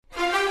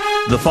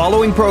The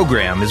following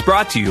program is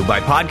brought to you by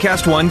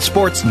Podcast One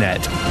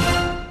Sportsnet.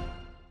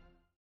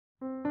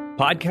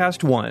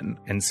 Podcast One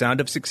and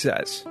Sound of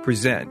Success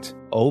present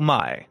Oh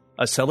My,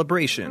 a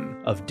celebration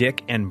of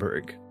Dick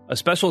Enberg. A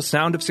special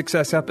Sound of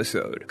Success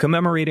episode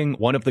commemorating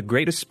one of the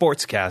greatest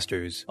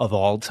sportscasters of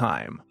all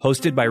time.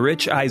 Hosted by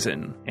Rich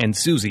Eisen and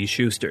Susie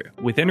Schuster.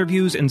 With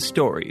interviews and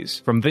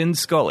stories from Vin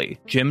Scully,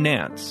 Jim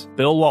Nantz,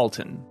 Bill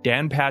Walton,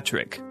 Dan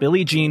Patrick,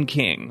 Billie Jean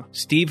King,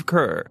 Steve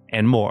Kerr,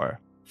 and more.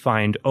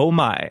 Find Oh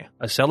My,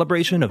 a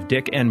celebration of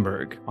Dick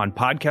Enberg on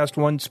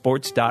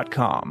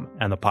PodcastOneSports.com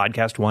and the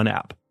Podcast One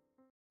app.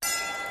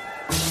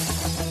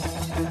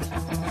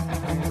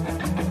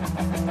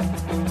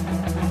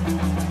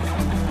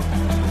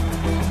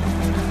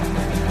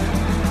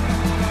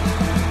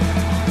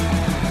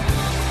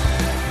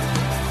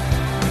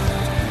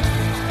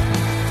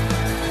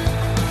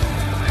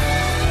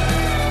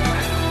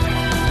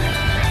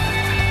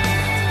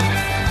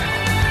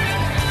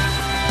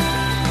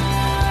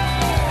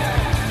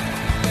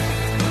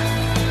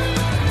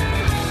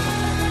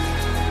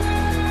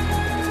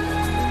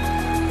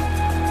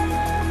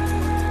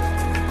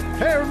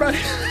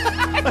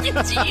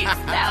 Jeez,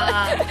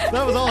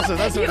 that was awesome.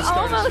 That's what it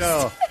started the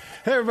show.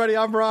 Hey, everybody,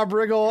 I'm Rob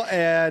Riggle,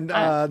 and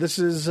this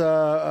is,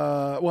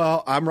 I'm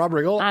Rob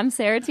Riggle. I'm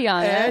Sarah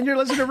Tiana. And you're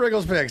listening to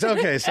Riggle's Picks.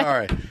 Okay,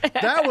 sorry.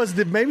 That was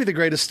maybe the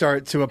greatest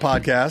start to a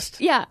podcast.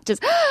 Yeah,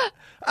 just... do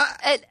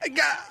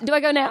I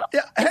go now?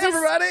 Yeah. Hey,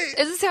 everybody.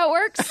 Is this how it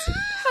works?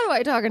 How do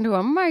I talk into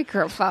a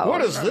microphone?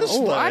 What is this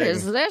thing? What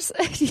is this?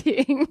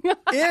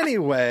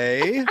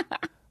 Anyway...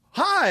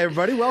 Hi,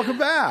 everybody. Welcome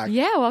back.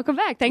 Yeah, welcome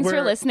back. Thanks for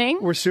listening.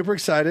 We're super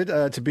excited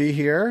to be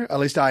here.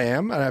 At least I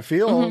am. And I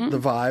feel the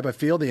vibe. I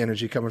feel the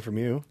energy coming from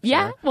you.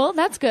 Yeah, Sarah. well,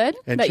 that's good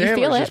and that Chandler's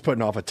you feel it. just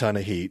putting off a ton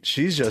of heat.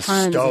 She's just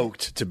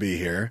stoked to be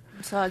here.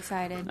 I'm so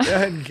excited.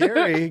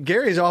 And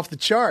Gary's off the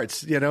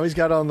charts. You know, he's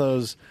got on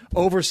those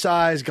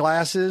oversized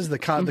glasses, the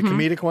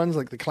comedic ones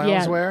like the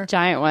clowns wear.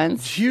 Giant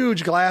ones.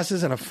 Huge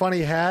glasses and a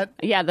funny hat.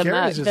 Yeah,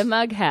 the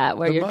mug hat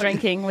where you're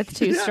drinking with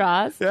two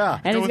straws. Yeah.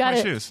 And he's got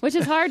it, which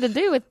is hard to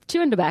do with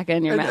chewing tobacco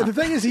in your mouth. And the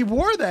thing is, he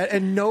wore that,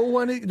 and no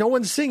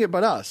one's seeing it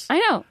but us. I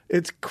know.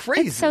 It's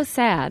crazy. It's so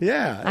sad.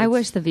 Yeah. I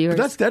wish the viewers,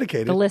 that's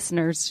dedicated. The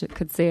listeners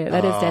could see it.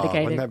 That is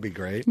dedicated. Wouldn't that be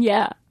great?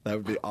 Yeah. That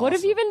would be awesome. What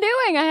have you been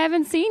doing? I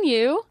haven't seen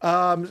you.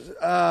 I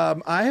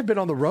have been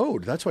on the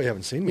road. That's why you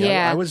haven't seen me.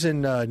 Yeah. I was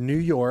in New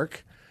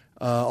York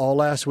all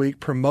last week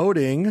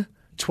promoting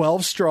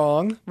 12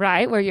 Strong.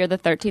 Right, where you're the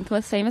 13th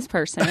most famous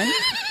person.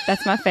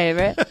 That's my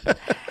favorite.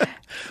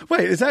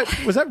 Wait, was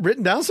that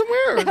written down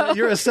somewhere? Or is that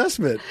your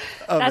assessment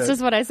of That's it?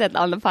 just what I said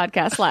on the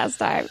podcast last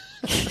time.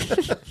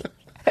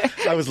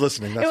 I was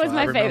listening. That's it was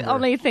why my favorite,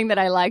 only thing that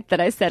I liked that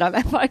I said on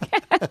that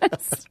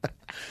podcast.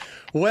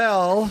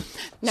 Well,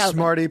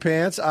 Smarty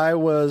Pants, I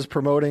was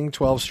promoting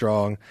 12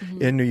 Strong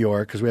in New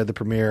York because we had the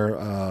premiere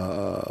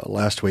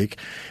last week.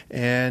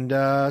 And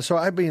so,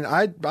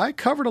 I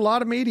covered a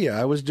lot of media.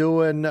 I was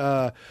doing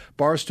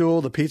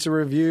Barstool, the pizza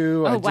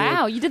review. Oh,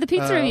 wow. You did the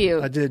pizza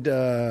review. I did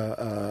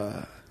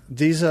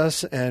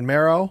Jesus and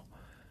Mero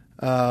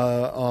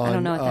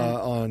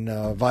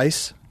on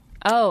Vice.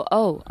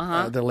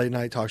 The late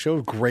night talk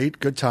show. Great,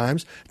 good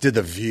times. Did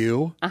The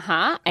View.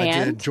 And?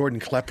 I did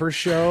Jordan Klepper's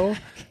show.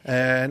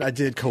 And I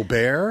did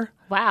Colbert.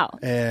 Wow.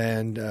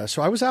 And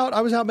so I was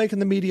out making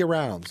the media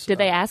rounds. Did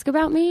they ask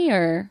about me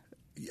or?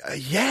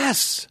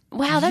 Yes.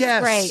 Wow,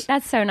 that's great.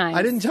 That's so nice.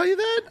 I didn't tell you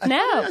that? No.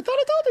 I thought I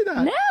told you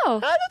that.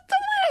 No.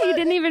 You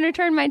didn't even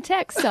return my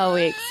text all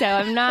week, so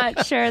I'm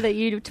not sure that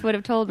you would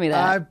have told me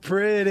that. I'm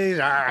pretty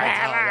sure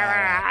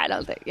I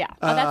don't think. Yeah.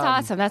 Oh, that's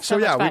awesome. That's so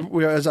much fun.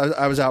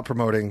 I was out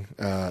promoting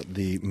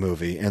the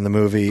movie, and the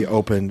movie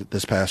opened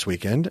this past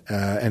weekend,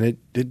 and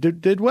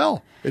it did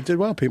well. It did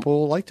well.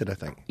 People liked it, I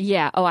think.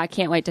 Yeah. Oh, I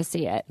can't wait to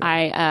see it.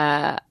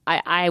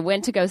 I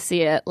went to go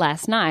see it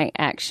last night,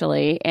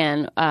 actually,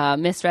 and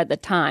misread the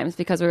times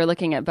because we were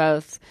looking at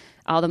both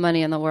All the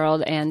Money in the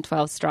World and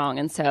 12 Strong,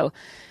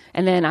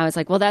 and then I was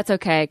like, well, that's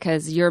okay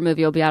because your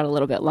movie will be out a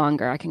little bit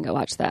longer. I can go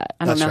watch that.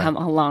 I don't know how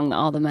long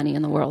All the Money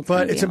in the World is.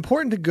 But it's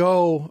important to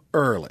go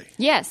early.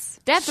 Yes,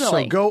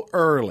 definitely. So go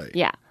early.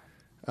 Yeah.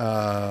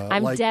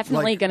 I'm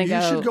definitely going to go.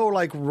 You should go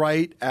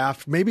right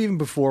after, maybe even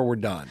before we're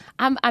done.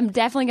 I'm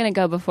definitely going to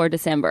go before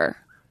December.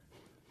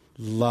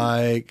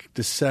 Like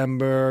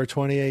December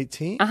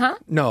 2018?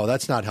 No,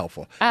 that's not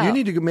helpful. Oh. You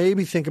need to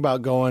maybe think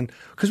about going,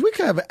 because we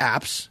could have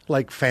apps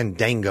like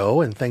Fandango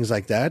and things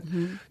like that.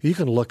 You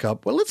can look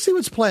up, well, let's see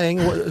what's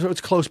playing,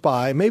 what's close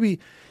by. Maybe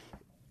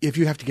if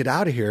you have to get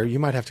out of here, you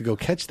might have to go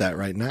catch that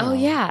right now. Oh,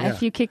 yeah.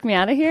 If you kick me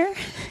out of here,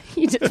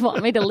 you just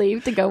want me to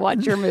leave to go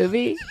watch your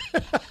movie.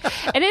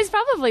 It is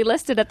probably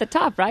listed at the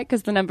top, right?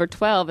 Because the number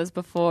 12 is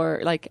before,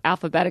 like,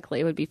 alphabetically,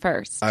 it would be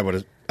first. I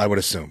would I would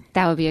assume.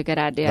 That would be a good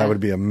idea. That would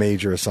be a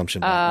major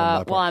assumption. On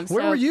my part.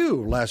 Where were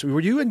you last week?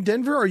 Were you in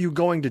Denver or are you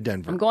going to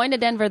Denver? I'm going to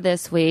Denver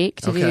this week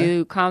to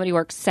do Comedy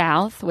Works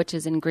South, which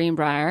is in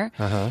Greenbrier.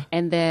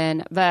 And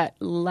then, but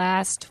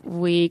last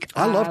week...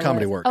 I love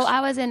Comedy Works. Oh,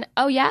 I was in...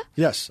 Oh, yeah?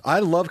 Yes, I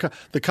love...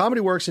 The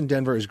Comedy Works in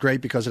Denver is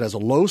great because it has a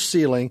low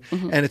ceiling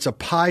and it's a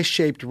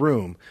pie-shaped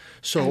room.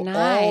 So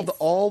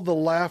all the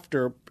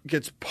laughter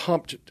gets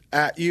pumped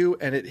at you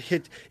and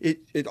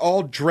it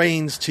all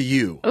drains to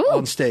you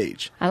on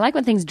stage. I like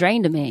when things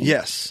drain to me.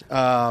 Yes,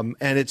 and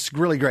it's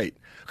really great.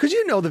 Because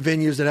you know the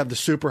venues that have the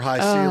super high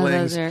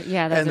ceilings those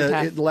are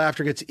tough. The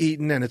laughter gets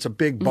eaten and it's a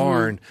big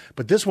barn.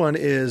 But this one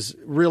is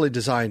really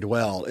designed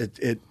well.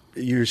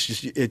 You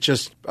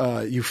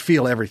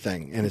feel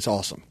everything and it's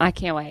awesome. I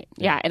can't wait.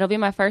 Yeah, it'll be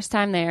my first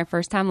time there,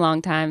 first time,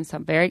 long time. So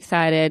I'm very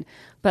excited.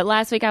 But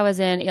last week I was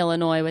in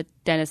Illinois with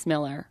Dennis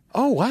Miller.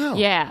 Oh, wow.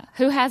 Yeah,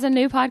 who has a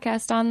new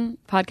podcast on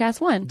Podcast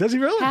One. Does he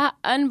really? How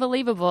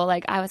unbelievable.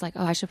 Like, I was like,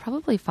 I should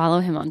probably follow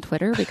him on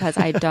Twitter because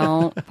I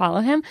don't follow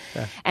him.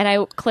 Yeah. And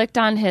I clicked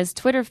on his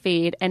Twitter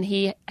feed, and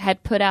he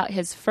had put out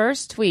his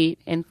first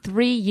tweet in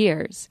 3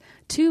 years,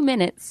 2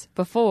 minutes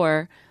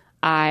before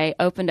I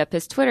opened up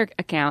his Twitter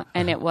account,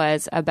 and it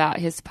was about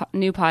his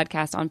new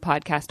podcast on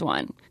Podcast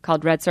One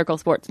called Red Circle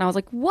Sports. And I was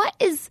like,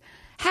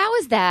 how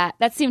is that?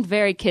 That seemed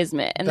very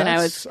kismet. And then I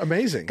was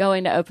amazing.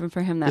 Going to open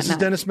for him that night. This is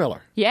Dennis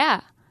Miller. Yeah.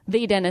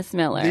 The Dennis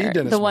Miller.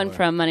 The one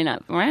from Monday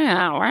Night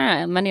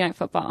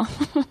Football.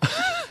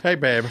 Hey,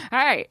 babe. All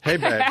right. Hey,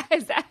 babe.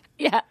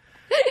 Yeah.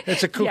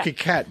 It's a kooky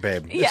cat,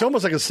 babe. Yeah. It's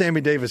almost like a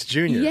Sammy Davis Jr.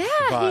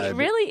 vibe. He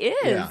really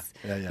is.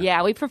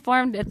 Yeah, we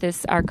performed at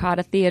this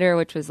Arcata Theater,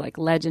 which was like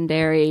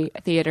legendary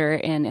theater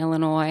in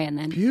Illinois. And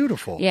then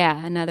beautiful.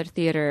 Yeah, another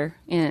theater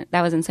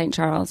that was in St.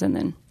 Charles. And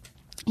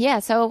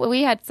then, so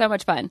we had so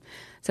much fun.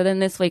 So then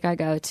this week I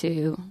go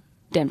to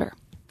Denver.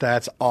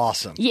 That's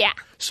awesome. Yeah.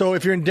 So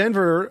if you're in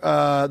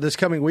Denver this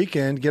coming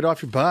weekend, get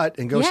off your butt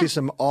and go see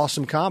some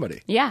awesome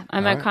comedy. Yeah.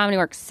 I'm at Comedy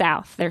Works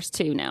South. There's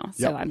 2 now.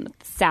 So I'm the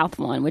South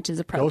one, which is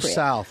appropriate. Go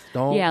South.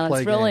 Don't play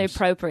it's really games.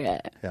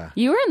 Appropriate. Yeah.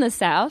 You were in the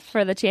South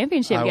for the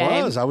championship game.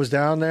 I was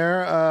down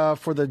there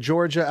for the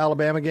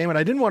Georgia-Alabama game, and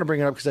I didn't want to bring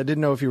it up because I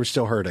didn't know if you were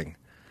still hurting.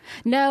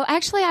 No,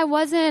 actually, I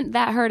wasn't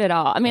that hurt at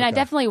all. I mean, I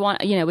definitely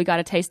we got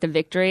a taste of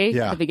victory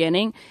at the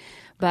beginning.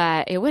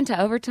 But it went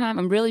to overtime.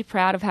 I'm really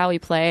proud of how we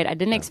played. I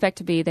didn't expect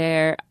to be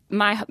there.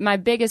 My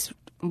biggest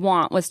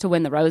want was to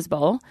win the Rose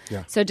Bowl.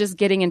 Yeah. So just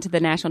getting into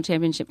the national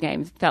championship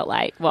game felt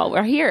like, well,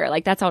 we're here.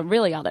 Like, that's all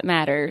that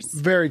matters.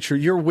 Very true.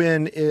 Your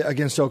win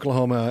against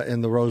Oklahoma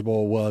in the Rose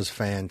Bowl was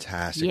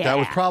fantastic. Yeah. That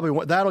was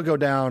probably that'll go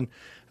down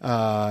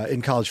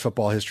in college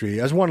football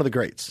history as one of the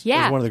greats.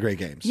 Yeah. As one of the great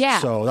games.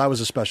 Yeah. So that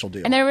was a special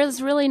deal. And there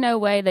was really no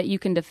way that you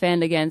can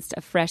defend against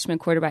a freshman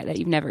quarterback that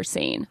you've never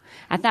seen.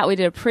 I thought we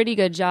did a pretty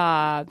good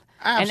job.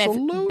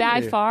 Absolutely. And it's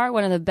by far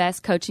one of the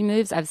best coaching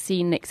moves I've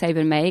seen Nick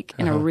Saban make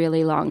in a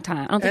really long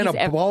time. I don't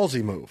think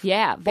ballsy move.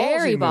 Yeah,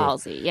 very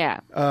ballsy. Yeah.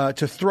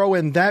 To throw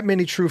in that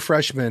many true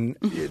freshmen,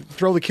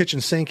 throw the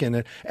kitchen sink in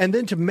it, and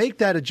then to make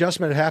that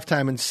adjustment at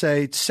halftime and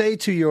say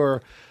to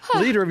your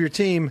leader of your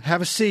team,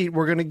 have a seat.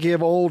 We're going to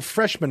give old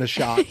freshman a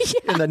shot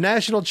in the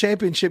national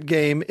championship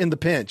game in the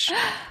pinch.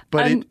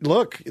 But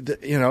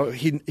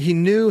he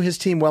knew his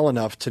team well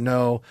enough to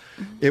know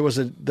it was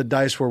the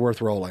dice were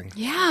worth rolling.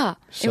 Yeah,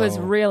 it was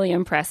really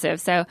impressive.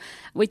 So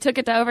we took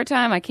it to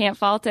overtime. I can't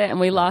fault it, and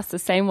we lost the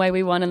same way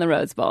we won in the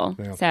Rose Bowl.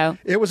 Yeah. So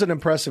it was an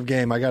impressive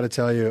game. I got to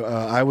tell you,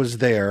 I was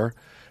there.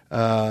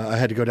 I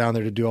had to go down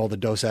there to do all the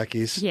Dos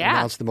Equis. Yeah.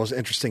 Announce the most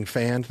interesting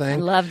fan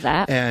thing. I love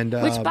that. And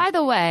which, by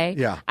the way,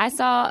 I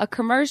saw a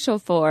commercial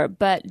for,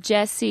 but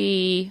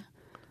Jesse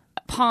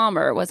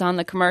Palmer was on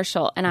the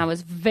commercial, and I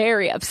was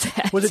very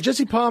upset. Was it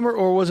Jesse Palmer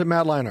or was it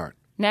Matt Leinart?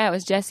 No, it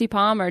was Jesse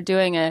Palmer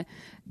doing a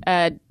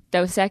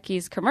Dos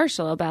Equis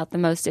commercial about the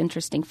most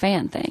interesting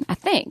fan thing, I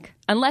think.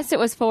 Unless it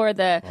was for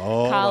the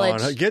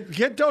college.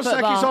 Get Dos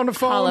Equis on the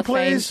phone,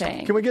 please.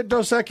 Can we get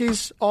Dos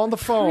Equis on the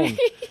phone?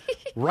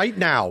 Right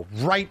now.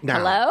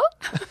 Hello?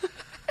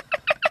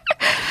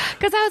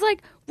 Because I was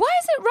like, why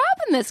isn't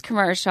Rob in this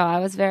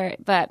commercial?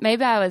 But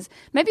maybe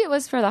it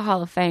was for the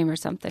Hall of Fame or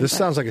something. This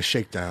sounds like a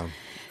shakedown,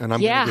 and I'm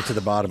going to get to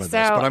the bottom of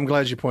this, but I'm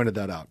glad you pointed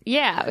that out.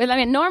 Yeah. I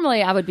mean,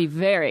 normally I would be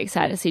very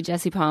excited to see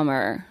Jesse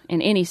Palmer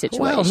in any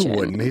situation. Well, who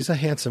wouldn't? He's a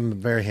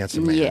very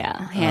handsome man.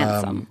 Yeah,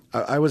 handsome.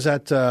 I was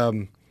at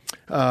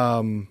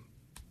when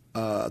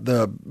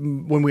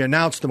we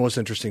announced the most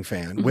interesting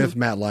fan with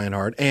Matt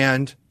Leinart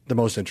and the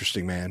most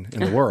interesting man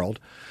in the world.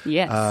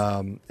 Yes.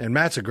 And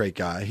Matt's a great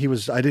guy.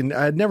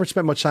 I had never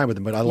spent much time with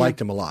him, but I liked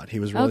him a lot. He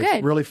was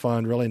really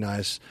fun, really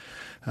nice.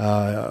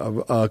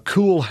 A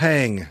cool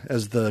hang,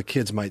 as the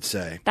kids might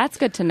say. That's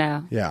good to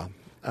know. Yeah.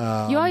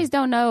 You always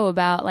don't know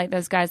about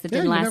those guys that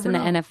didn't last in the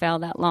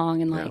NFL that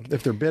long, and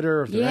if they're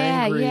bitter, if they're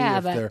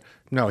angry,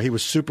 no, he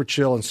was super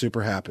chill and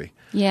super happy.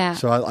 Yeah.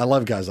 So I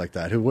love guys like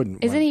that. Who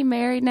wouldn't? Isn't he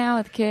married now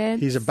with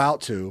kids? He's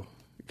about to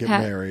get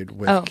married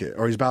with kids,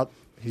 or he's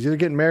either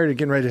getting married or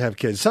getting ready to have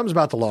kids. Something's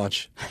about to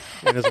launch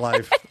in his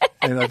life,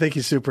 and I think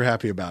he's super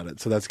happy about it.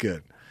 So that's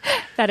good.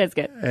 That is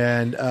good.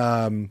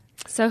 And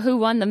So who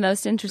won the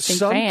most interesting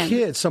fan? Some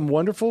kid, some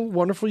wonderful,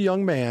 wonderful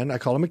young man. I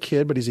call him a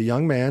kid, but he's a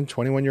young man,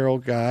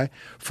 21-year-old guy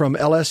from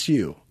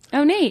LSU.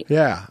 Oh, neat.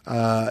 Yeah.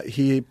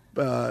 He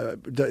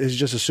is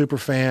just a super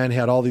fan. He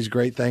had all these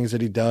great things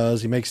that he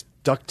does. He makes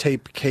duct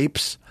tape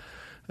capes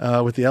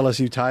with the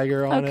LSU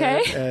Tiger on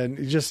it. And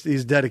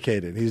he's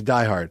dedicated. He's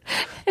diehard.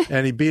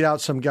 And he beat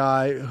out some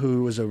guy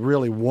who was a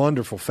really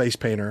wonderful face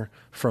painter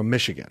from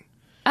Michigan.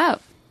 Oh.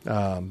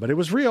 But it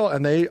was real,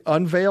 and they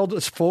unveiled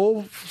a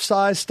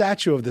full-size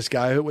statue of this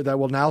guy that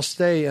will now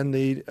stay in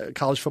the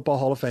College Football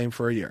Hall of Fame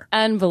for a year.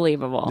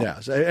 Unbelievable.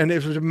 Yes, and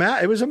it was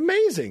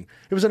amazing.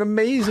 It was an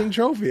amazing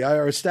trophy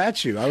or a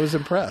statue. I was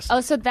impressed. Oh,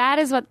 so that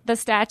is what the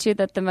statue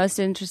that the most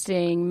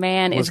interesting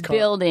man is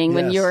building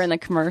when you're in the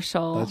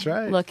commercial. That's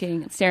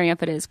right. Staring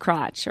up at his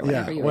crotch or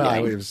whatever you were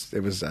doing. It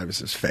was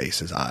his face,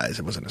 his eyes.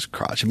 It wasn't his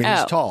crotch. I mean,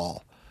 he's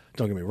tall.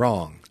 Don't get me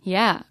wrong.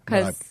 Yeah,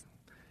 because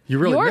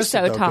you're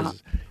so tall.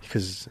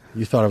 Because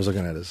you thought I was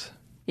looking at his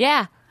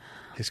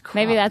crotch.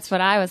 Maybe that's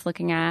what I was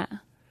looking at.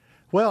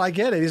 Well, I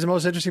get it. He's the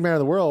most interesting man in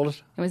the world.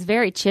 It was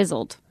very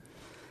chiseled.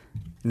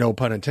 No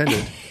pun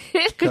intended,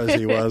 because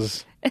he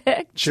was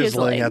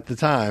chiseling at the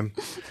time.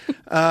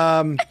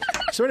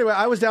 So anyway,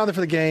 I was down there for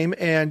the game,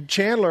 and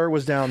Chandler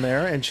was down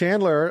there, and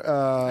Chandler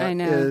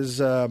is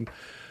an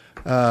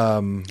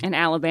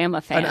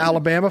Alabama fan. An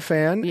Alabama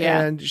fan,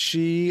 yeah. And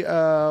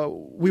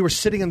we were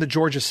sitting in the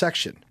Georgia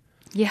section.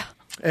 Yeah.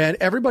 And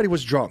everybody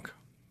was drunk.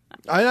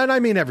 I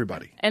mean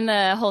everybody. In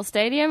the whole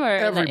stadium or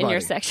Everybody. in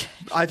your section?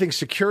 I think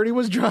security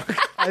was drunk.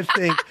 I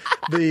think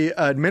the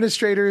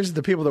administrators,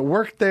 the people that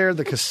worked there,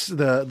 the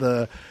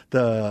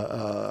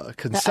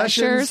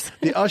concessions,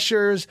 the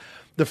ushers,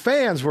 the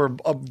fans were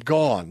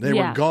gone. They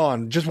were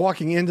gone. Just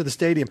walking into the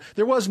stadium.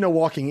 There was no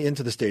walking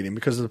into the stadium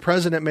because the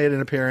president made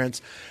an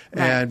appearance,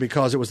 and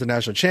because it was the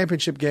national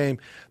championship game,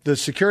 the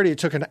security, it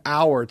took an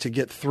hour to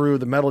get through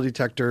the metal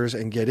detectors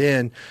and get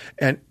in.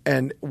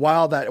 And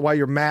while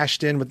you're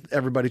mashed in with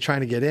everybody trying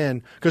to get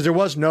in, because there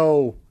was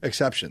no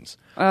exceptions.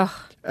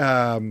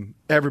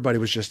 Everybody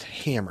was just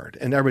hammered,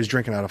 and everybody's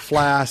drinking out of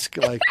flask.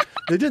 Like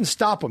they didn't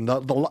stop them.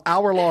 The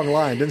hour-long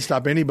line didn't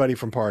stop anybody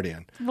from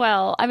partying.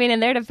 Well, I mean, in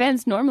their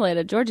defense, normally at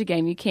a Georgia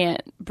game, you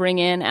can't bring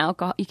in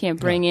alcohol. You can't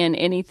bring in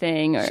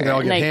anything. So they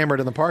all get hammered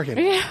in the parking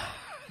lot.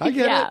 I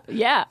get it.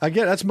 Yeah. I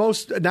get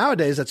it.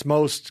 Nowadays, that's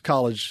most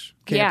college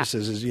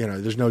campuses is,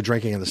 there's no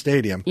drinking in the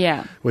stadium.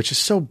 Yeah. Which is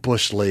so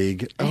Bush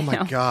League. Oh,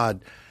 my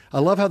God. I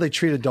love how they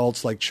treat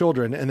adults like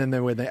children, and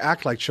then when they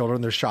act like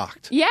children, they're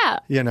shocked. Yeah.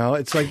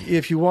 It's like,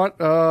 if you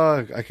want,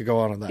 I could go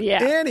on that.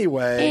 Yeah.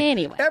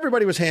 Anyway,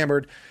 everybody was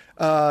hammered.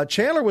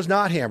 Chandler was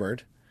not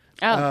hammered.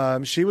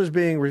 Oh. She was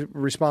being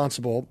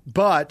responsible,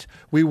 but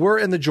we were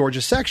in the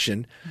Georgia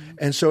section,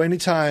 and so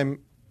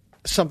anytime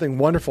something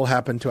wonderful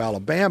happened to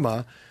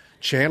Alabama,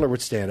 Chandler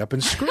would stand up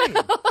and scream.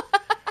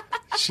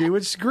 She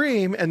would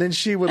scream, and then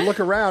she would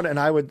look around, and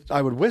I would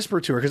whisper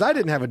to her, because I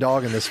didn't have a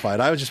dog in this fight.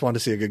 I just wanted to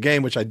see a good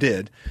game, which I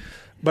did.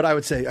 But I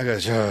would say,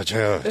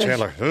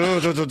 Chandler,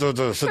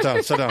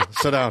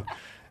 sit down.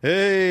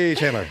 Hey,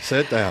 Chandler,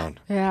 sit down.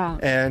 Yeah.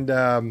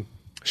 And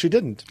she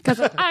didn't.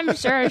 Because I'm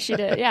sure she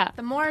did, yeah.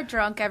 The more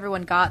drunk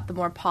everyone got, the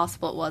more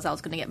possible it was I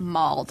was going to get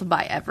mauled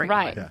by everyone.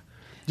 Right. Yeah.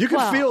 You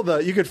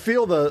could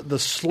feel the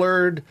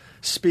slurred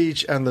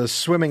speech and the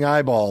swimming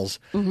eyeballs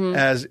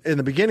as in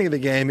the beginning of the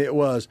game it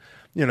was,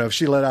 if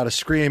she let out a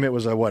scream, it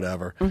was a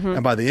whatever.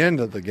 And by the end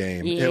of the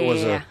game, it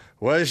was a,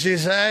 what did she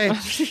say?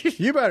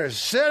 You better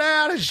sit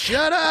down and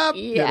shut up.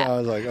 Yeah. I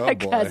was like, oh, boy.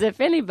 Because if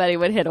anybody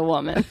would hit a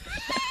woman,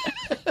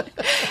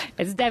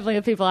 it's definitely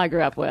the people I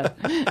grew up with.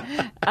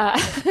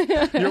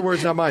 Your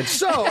words, not mine.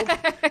 So,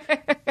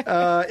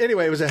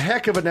 anyway, it was a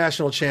heck of a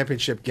national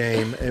championship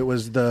game. It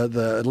was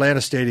the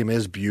Atlanta Stadium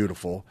is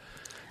beautiful.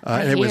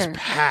 And it was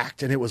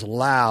packed, and it was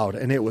loud,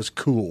 and it was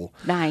cool.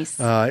 Nice.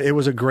 It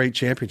was a great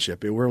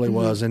championship. It really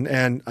was. And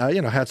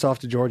hats off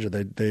to Georgia.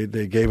 They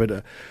gave it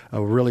a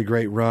really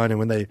great run.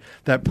 And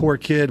that poor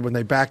kid, when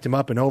they backed him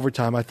up in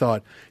overtime, I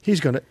thought,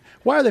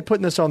 why are they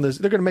putting this on this?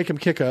 They're going to make him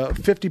kick a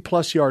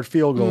 50-plus yard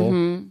field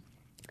goal.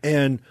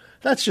 And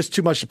that's just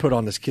too much to put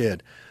on this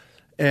kid.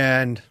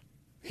 And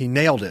he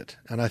nailed it.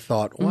 And I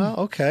thought, well,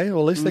 okay,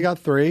 well, at least they got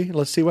 3.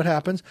 Let's see what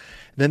happens.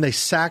 Then they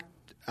sacked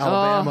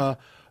Alabama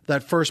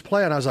that first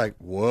play, and I was like,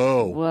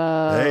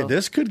 whoa. Hey,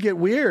 this could get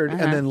weird.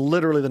 And then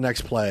literally the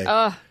next play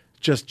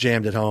just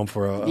jammed it home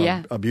for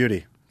a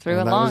beauty. Threw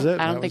it long.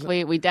 I don't think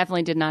we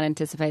definitely did not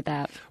anticipate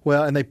that.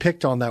 Well, and they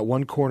picked on that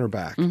one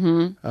cornerback,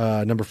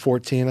 number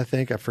 14, I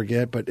think. I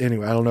forget. But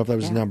anyway, I don't know if that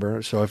was his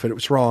number. So if it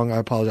was wrong, I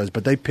apologize.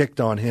 But they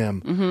picked on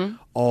him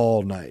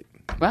all night.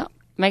 Well,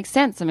 makes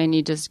sense. I mean,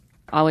 you just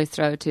always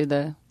throw to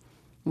the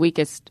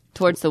weakest,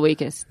 towards the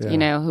weakest,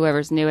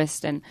 whoever's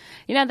newest. And,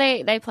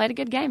 they played a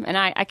good game. And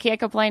I can't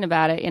complain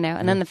about it,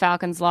 And then the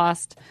Falcons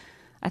lost,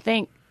 I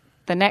think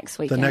the next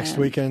weekend. The next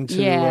weekend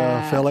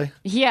to Philly?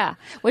 Yeah.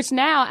 Which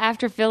now,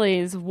 after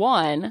Phillies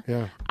won,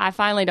 I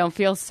finally don't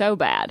feel so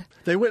bad.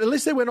 They went, at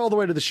least they went all the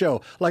way to the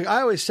show. Like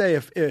I always say,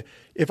 if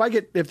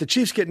the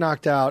Chiefs get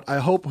knocked out, I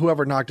hope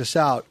whoever knocked us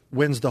out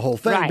wins the whole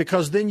thing,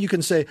 because then you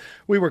can say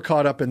we were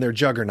caught up in their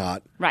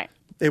juggernaut. Right.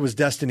 It was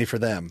destiny for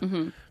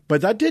them.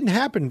 But that didn't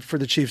happen for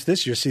the Chiefs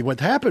this year. See, what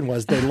happened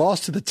was they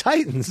lost to the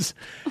Titans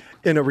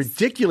in a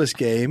ridiculous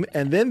game,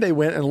 and then they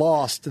went and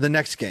lost the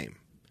next game.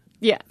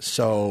 Yeah.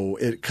 So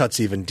it cuts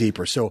even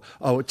deeper. So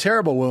a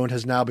terrible wound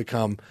has now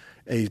become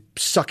a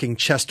sucking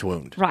chest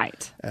wound.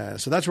 Right.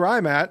 So that's where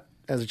I'm at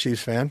as a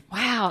Chiefs fan.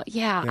 Wow.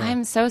 Yeah.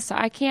 I'm so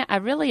sorry. I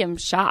really am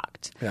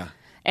shocked. Yeah.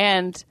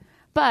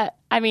 But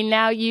I mean,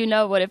 now you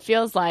know what it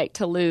feels like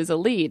to lose a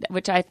lead,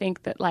 which I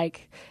think that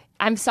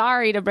I'm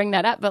sorry to bring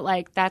that up, but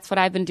that's what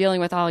I've been dealing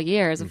with all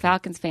year as a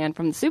Falcons fan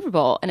from the Super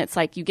Bowl. And it's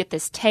like you get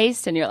this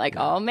taste and you're like,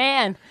 oh,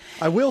 man.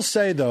 I will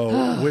say, though,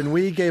 when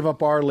we gave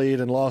up our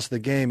lead and lost the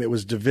game, it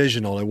was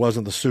divisional. It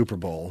wasn't the Super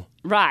Bowl.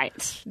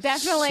 Right.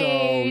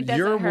 Definitely. So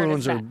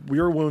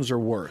your wounds are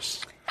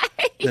worse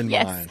than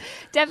mine.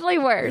 Definitely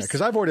worse.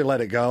 Because I've already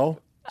let it go.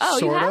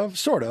 Oh,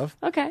 Sort of.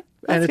 Okay.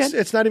 And That's good.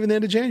 it's not even the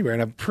end of January,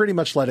 and I've pretty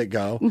much let it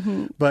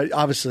go. But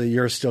obviously,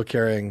 you're still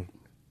carrying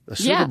the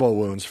Super Bowl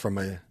wounds from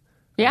a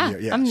Yeah,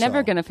 I'm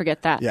never going to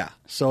forget that. Yeah.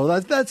 So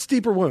that's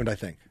deeper wound, I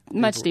think.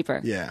 Much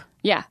deeper. Yeah.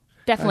 Yeah,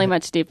 definitely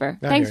much deeper.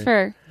 Thanks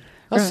for...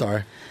 Oh,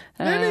 sorry.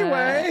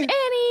 Anyway.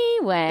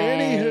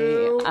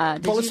 Anywho.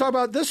 Well, let's talk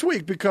about this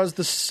week, because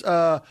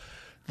the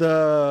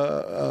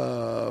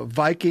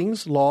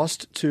Vikings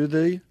lost to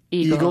the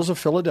Eagles of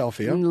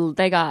Philadelphia.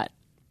 They got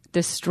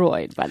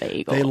destroyed by the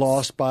Eagles. They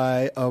lost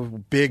by a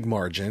big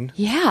margin.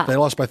 Yeah. They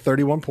lost by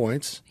 31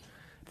 points.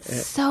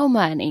 So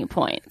many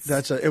points.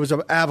 It was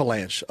an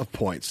avalanche of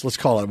points. Let's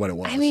call it what it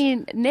was. I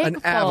mean, Nick an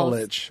Foles,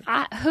 avalanche.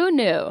 Who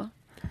knew?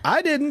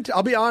 I didn't.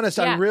 I'll be honest.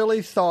 Yeah. I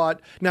really thought.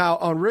 Now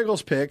on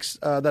Wriggles picks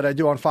that I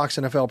do on Fox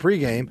NFL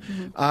pregame,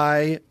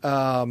 I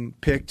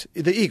picked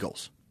the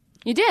Eagles.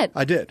 You did?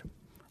 I did.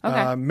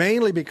 Okay.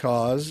 Mainly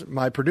because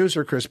my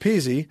producer Chris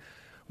Peasy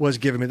was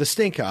giving me the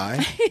stink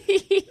eye.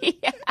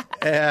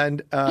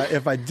 And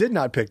if I did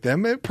not pick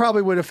them, it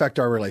probably would affect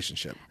our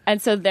relationship.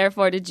 And so,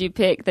 therefore, did you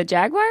pick the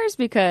Jaguars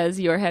because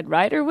your head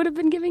writer would have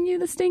been giving you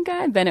the stink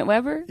eye, Bennett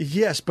Weber?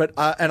 Yes, but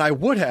and I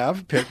would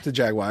have picked the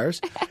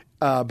Jaguars,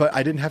 but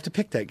I didn't have to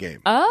pick that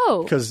game.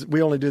 Oh. Because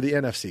we only do the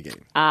NFC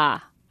game.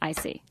 Ah, I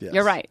see. Yes.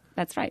 You're right.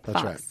 That's right.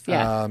 That's Fox. right.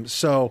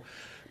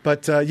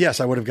 Yeah. Yes,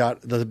 I would have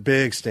got the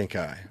big stink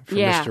eye from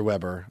Mr.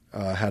 Weber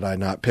had I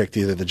not picked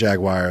either the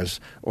Jaguars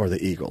or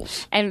the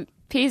Eagles. And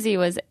Peasy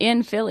was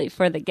in Philly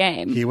for the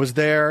game. He was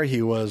there.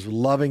 He was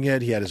loving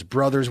it. He had his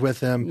brothers with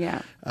him.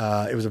 Yeah.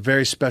 It was a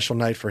very special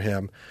night for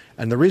him.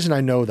 And the reason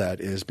I know that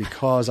is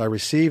because I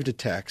received a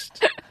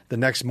text the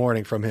next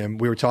morning from him.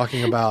 We were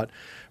talking about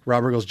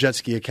Rob Riggle's Jet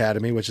Ski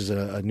Academy, which is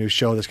a new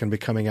show that's going to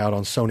be coming out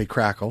on Sony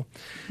Crackle.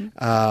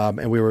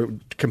 And we were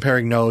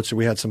comparing notes, or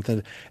we had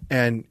something.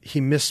 And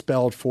he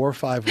misspelled 4 or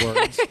 5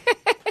 words.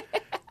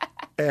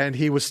 And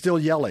he was still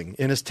yelling.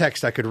 In his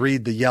text, I could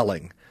read the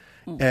yelling.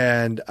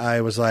 And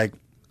I was like,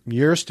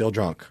 you're still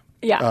drunk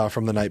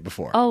from the night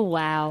before. Oh,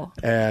 wow.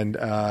 And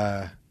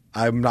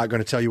I'm not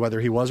going to tell you whether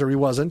he was or he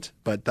wasn't,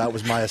 but that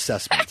was my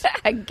assessment.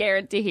 I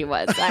guarantee he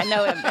was. I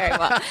know him very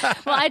well.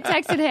 Well, I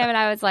texted him and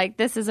I was like,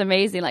 this is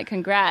amazing. Like,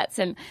 congrats.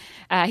 And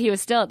he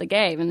was still at the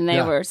game and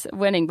they were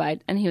winning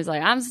and he was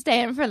like, I'm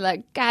staying for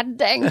the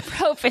goddamn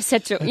trophy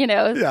situation, you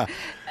know.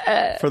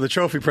 Yeah. For the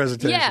trophy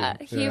presentation. Yeah.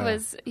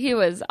 He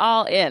was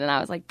all in. And I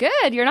was like,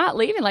 good. You're not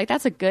leaving. Like,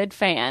 that's a good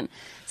fan.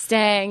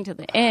 Staying to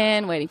the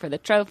end, waiting for the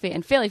trophy.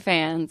 And Philly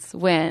fans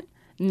went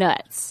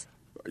nuts.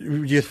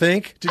 You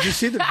think? Did you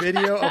see the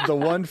video of the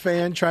one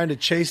fan trying to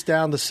chase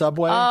down the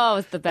subway? Oh,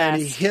 it's the best.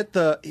 And he hit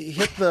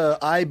the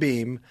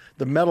I-beam,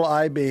 the metal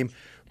I-beam,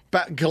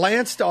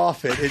 glanced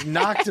off it. It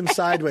knocked him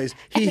sideways.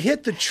 He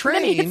hit the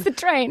train. Then he hits the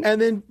train. And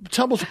then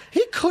tumbles.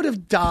 He could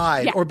have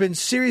died or been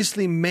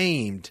seriously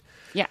maimed.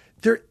 Yeah.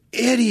 They're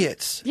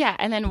idiots. Yeah,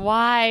 and then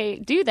why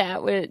do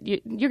that?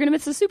 You're going to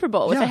miss the Super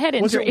Bowl with a head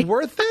injury. Was it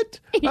worth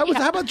it?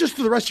 How about just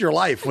for the rest of your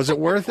life? Was it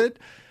worth it?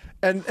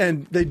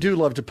 And they do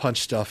love to punch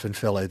stuff in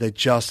Philly. They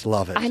just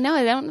love it. I know.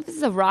 I don't know if this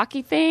is a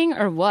Rocky thing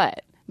or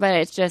what, but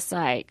it's just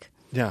like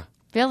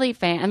Philly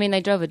fan. I mean, they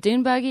drove a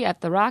dune buggy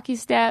up the Rocky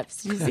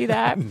steps. Did you see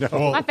that?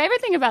 No. My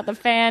favorite thing about the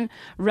fan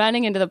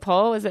running into the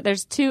pole is that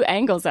there's 2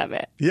 angles of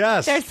it.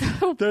 Yes. There's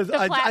the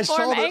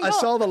platform angle. I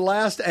saw the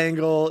last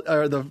angle,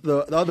 or the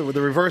other,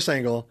 the reverse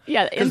angle.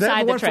 Yeah, inside they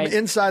had the one train. from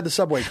inside the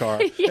subway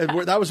car.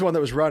 And that was the one that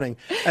was running.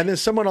 And then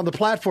someone on the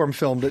platform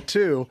filmed it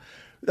too.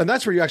 And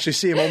that's where you actually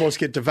see him almost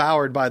get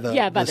devoured by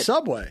the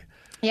subway.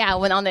 Yeah,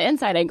 when on the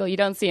inside angle, you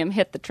don't see him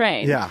hit the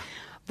train. Yeah.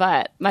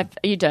 But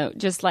you don't.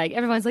 Just like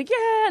everyone's like,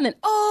 yeah, and then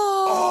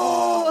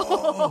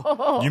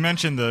You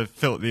mentioned the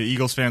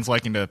Eagles fans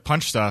liking to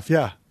punch stuff.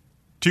 Yeah.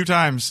 2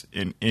 times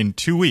in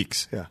 2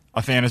 weeks,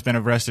 a fan has been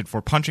arrested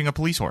for punching a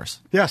police horse.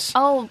 Yes.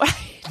 Oh, right.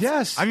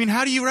 Yes. I mean,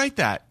 how do you write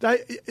that?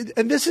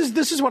 And this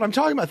is what I'm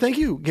talking about. Thank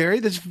you, Gary.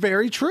 That's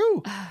very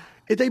true.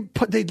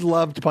 They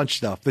love to punch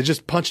stuff. They're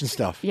just punching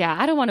stuff. Yeah,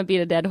 I don't want to beat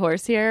a dead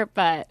horse here,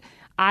 but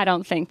I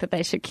don't think that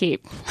they should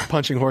keep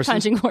punching horses. I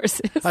think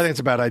it's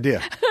a bad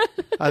idea.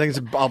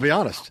 I'll be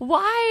honest.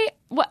 Why?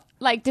 What?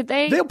 Like, did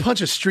they? They'll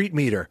punch a street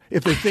meter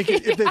if they think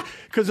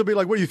because they'll be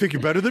like, "What, you think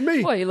you're better than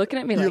me?" Boy, you're looking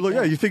at me like that.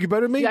 Yeah, you think you're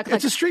better than me?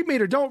 It's a street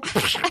meter. Don't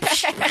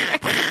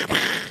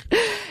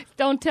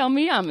tell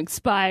me I'm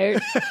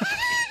expired.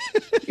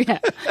 Yeah,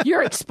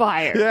 you're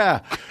expired. Yeah.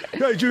 Hey,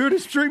 did you hear the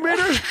street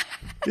meter?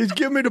 He's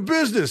giving me the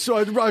business, so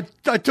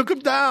I took him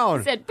down.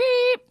 He said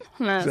beep.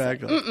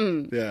 Exactly.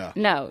 Like, yeah.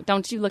 No,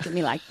 don't you look at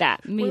me like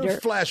that, meter. Well,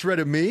 flash red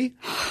at me.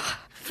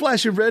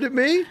 Flashing red at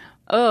me.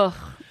 Ugh.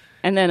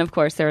 And then, of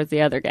course, there was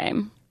the other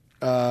game.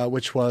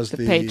 Which was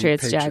the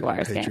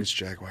Patriots-Jaguars game.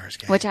 Patriots-Jaguars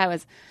game. Which I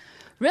was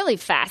really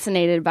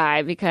fascinated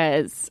by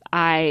because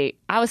I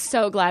was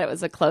so glad it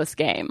was a close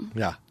game.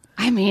 Yeah.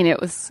 I mean, it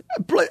was...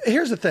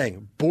 Here's the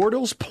thing.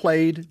 Bortles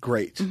played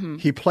great. Mm-hmm.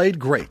 He played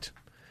great.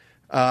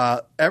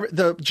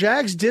 The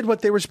Jags did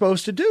what they were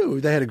supposed to do.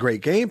 They had a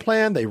great game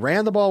plan. They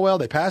ran the ball well.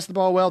 They passed the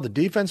ball well. The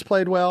defense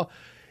played well.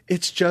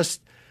 It's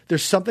just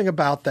there's something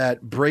about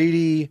that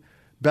Brady,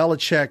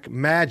 Belichick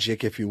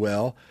magic, if you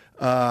will,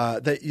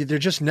 that they're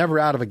just never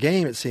out of a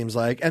game, it seems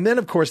like. And then,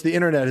 of course, the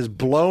internet is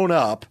blown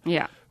up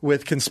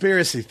with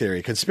conspiracy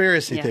theory. And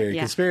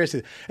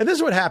this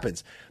is what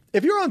happens.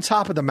 If you're on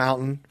top of the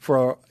mountain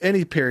for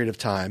any period of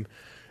time,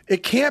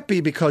 it can't be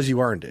because you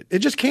earned it. It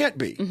just can't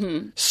be.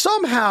 Mm-hmm.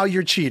 Somehow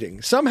you're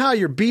cheating. Somehow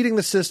you're beating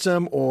the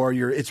system, or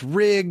it's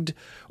rigged,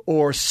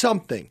 or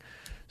something.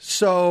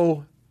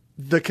 So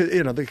the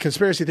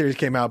conspiracy theories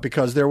came out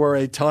because there were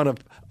a ton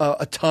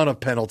of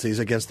penalties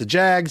against the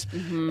Jags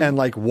and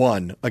like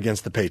one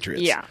against the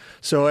Patriots. Yeah.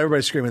 So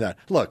everybody's screaming that.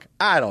 Look,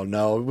 I don't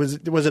know. Was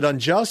it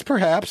unjust?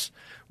 Perhaps.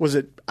 Was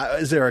it?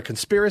 Is there a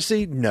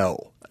conspiracy?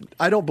 No.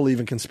 I don't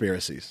believe in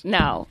conspiracies.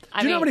 No.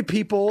 Do you know how many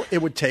people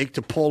it would take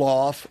to pull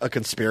off a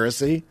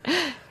conspiracy?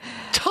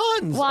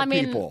 Tons of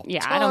people. Yeah,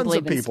 Tons I don't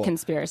believe in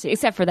conspiracy,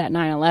 except for that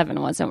 9/11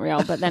 wasn't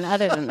real. But then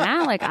other than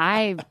that, like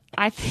I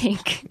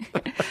think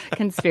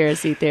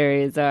conspiracy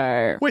theories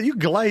are... Wait, you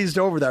glazed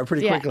over that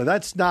pretty quickly.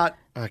 That's not...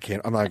 I'm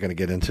not going to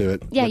get into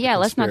it. Yeah,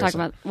 let's not talk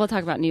about... We'll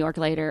talk about New York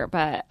later,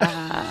 but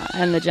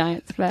and the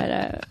Giants.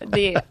 But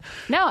I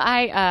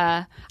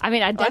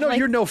know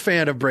you're no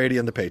fan of Brady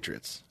and the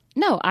Patriots.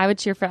 No, I would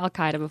cheer for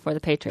Al-Qaeda before the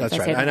Patriots.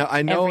 That's right.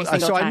 I know.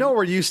 So I know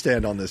where you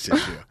stand on this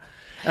issue.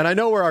 And I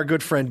know where our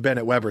good friend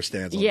Bennett Weber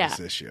stands on this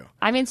issue.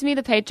 I mean, to me,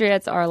 the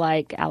Patriots are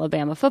like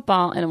Alabama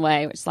football in a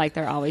way, which is like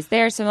they're always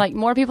there. So like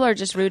more people are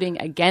just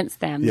rooting against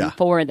them than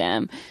for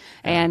them.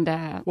 And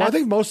I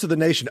think most of the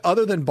nation,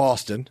 other than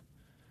Boston,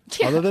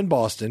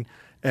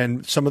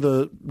 and some of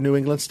the New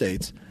England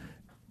states,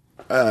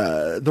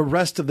 the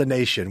rest of the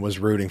nation was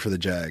rooting for the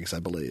Jags, I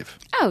believe.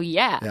 Oh,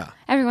 yeah.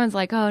 Everyone's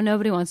like, oh,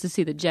 nobody wants to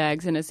see the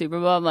Jags in a Super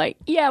Bowl. I'm like,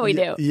 yeah, we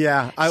do.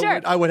 Yeah,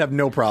 sure. I would have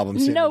no problem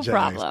seeing the Jags. No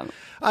problem.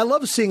 I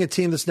love seeing a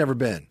team that's never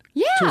been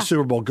to a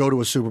Super Bowl go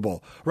to a Super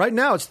Bowl. Right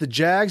now, it's the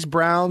Jags,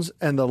 Browns,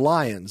 and the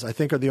Lions, I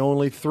think, are the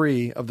only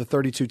 3 of the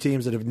 32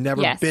 teams that have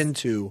never been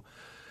to.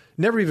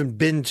 Never even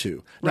been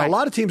to. Now, a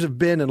lot of teams have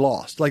been and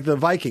lost. Like the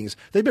Vikings,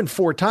 they've been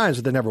 4 times,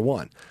 but they never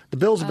won. The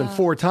Bills have been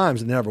 4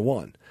 times and they never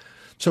won.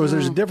 So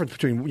there's a difference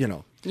between,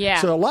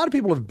 So a lot of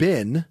people have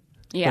been,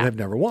 but have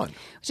never won.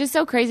 Which is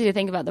so crazy to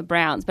think about the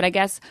Browns. But I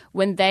guess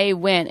when they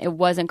went, it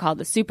wasn't called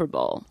the Super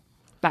Bowl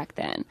back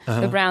then.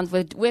 The Browns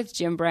with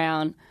Jim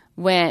Brown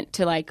went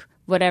to like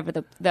whatever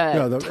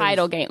the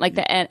title game, like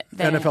the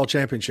NFL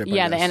championship.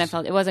 Yeah, the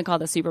NFL. It wasn't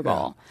called the Super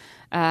Bowl.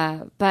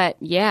 But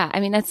I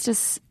mean, that's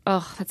just,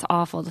 that's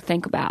awful to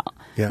think about.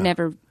 Yeah.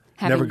 Never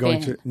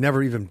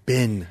even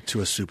been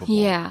to a Super Bowl.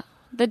 Yeah.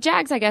 The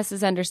Jags, I guess,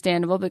 is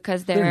understandable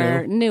because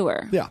they're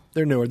newer. Yeah,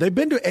 they're newer. They've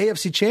been to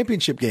AFC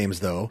championship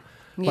games, though.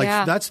 Like,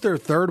 that's their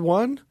 3rd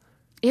one.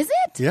 Is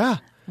it? Yeah.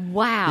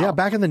 Wow. Yeah,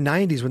 back in the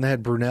 90s when they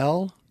had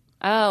Brunell.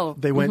 Oh.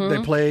 They went.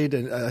 They played,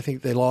 and I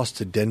think they lost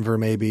to Denver,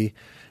 maybe,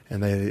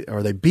 and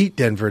they beat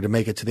Denver to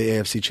make it to the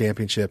AFC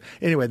championship.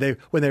 Anyway,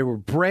 when they were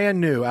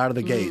brand new out of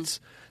the gates,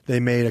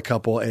 they made a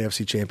couple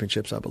AFC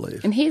championships, I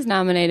believe. And he's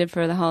nominated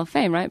for the Hall of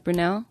Fame, right,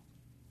 Brunell?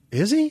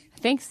 Is he? I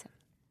think so.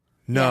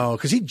 No,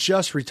 because he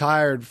just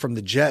retired from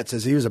the Jets,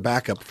 as he was a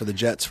backup for the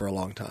Jets for a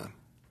long time.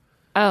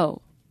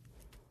 Oh,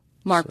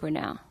 Mark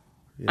Brunell.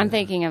 Yeah. I'm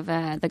thinking of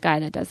the guy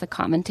that does the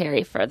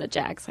commentary for the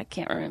Jags. I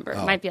can't remember.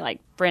 It might be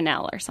like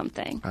Brunell or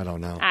something. I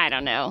don't know. I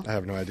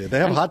have no idea. They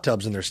have hot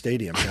tubs in their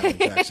stadium down in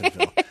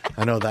Jacksonville.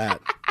 I know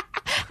that.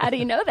 How do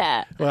you know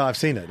that? Well, I've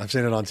seen it. I've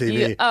seen it on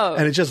TV.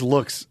 And it just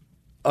looks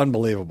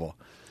unbelievable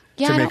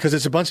to me because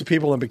it's a bunch of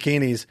people in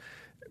bikinis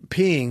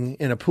peeing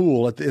in a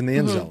pool in the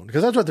end zone,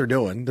 because that's what they're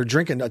doing. They're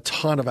drinking a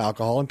ton of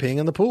alcohol and peeing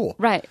in the pool.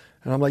 Right.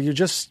 And I'm like, you're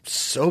just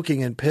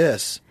soaking in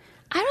piss.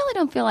 I really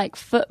don't feel like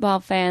football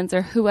fans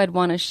are who I'd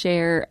want to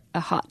share a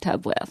hot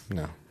tub with.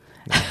 No,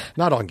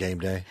 not on game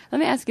day. Let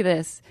me ask you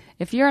this.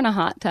 If you're in a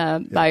hot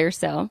tub by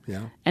yourself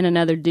and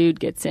another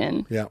dude gets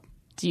in,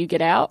 do you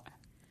get out?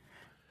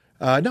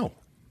 No.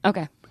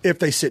 Okay. If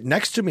they sit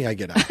next to me, I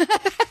get out.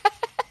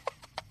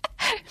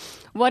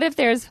 What if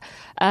there's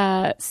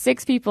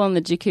 6 people in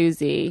the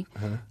jacuzzi,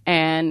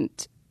 and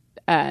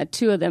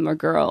 2 of them are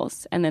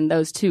girls, and then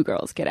those 2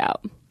 girls get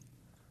out.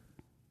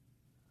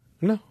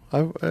 No.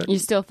 You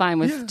still fine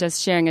with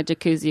just sharing a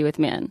jacuzzi with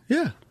men?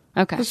 Yeah.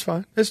 Okay. That's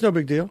fine. It's no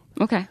big deal.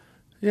 Okay.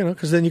 You know,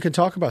 because then you can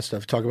talk about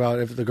stuff. Talk about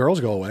if the girls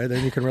go away,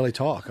 then you can really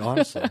talk,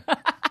 honestly.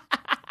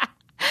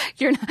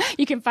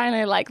 You can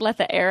finally let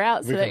the air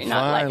out so that you're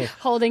not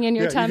holding in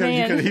your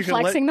tummy and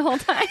flexing the whole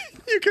time.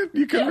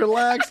 You can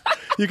relax.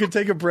 You can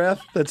take a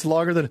breath that's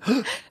longer than.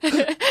 You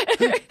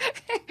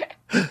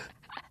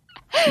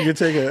can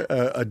take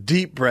a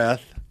deep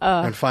breath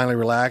and finally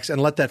relax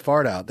and let that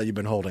fart out that you've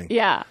been holding.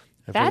 Yeah.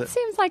 That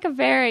seems like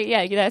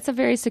that's a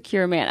very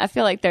secure man. I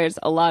feel like there's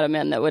a lot of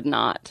men that would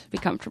not be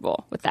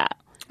comfortable with that.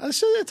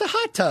 So it's a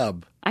hot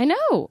tub. I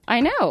know.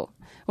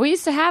 We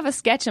used to have a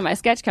sketch in my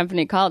sketch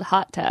company called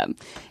Hot Tub.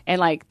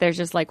 And there's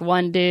just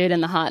one dude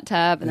in the hot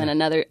tub, and then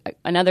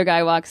another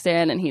guy walks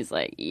in and he's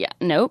like, yeah,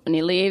 nope. And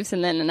he leaves,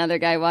 and then another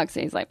guy walks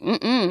in, he's like,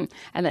 mm-mm.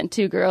 And then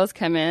 2 girls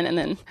come in, and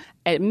then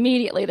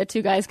immediately the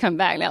 2 guys come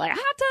back and they're like,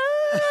 hot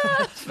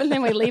tub. And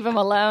then we leave them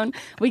alone.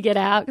 We get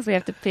out because we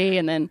have to pee,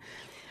 and then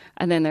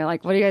they're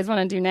like, what do you guys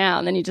want to do now?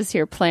 And then you just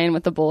hear Playing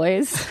with the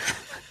Boys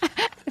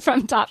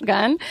from Top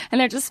Gun, and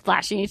they're just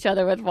splashing each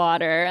other with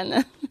water and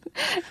then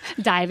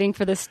diving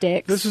for the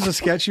sticks. This was a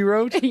sketch you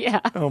wrote?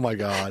 Yeah. Oh, my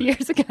God.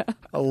 Years ago.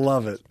 I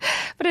love it.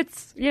 But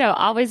it's,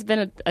 always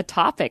been a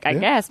topic, I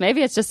guess.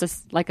 Maybe it's just a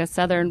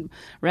Southern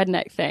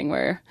redneck thing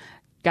where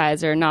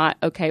guys are not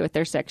okay with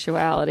their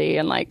sexuality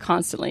and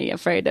constantly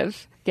afraid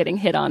of getting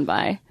hit on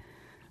by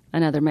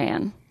another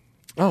man.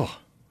 Oh.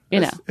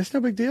 It's no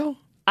big deal.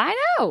 I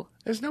know.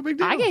 It's no big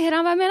deal. I get hit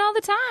on by men all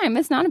the time.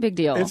 It's not a big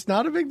deal. It's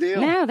not a big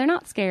deal. No, they're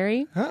not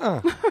scary.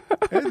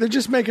 They're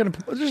just making a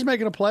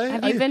play.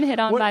 Have you been hit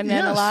on by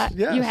men a lot?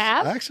 Yes. You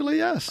have? Actually,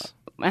 yes.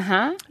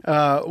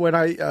 Uh-huh. When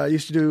I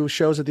used to do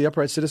shows at the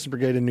Upright Citizen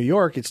Brigade in New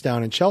York, it's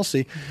down in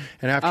Chelsea,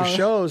 and after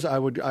shows, I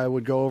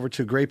would go over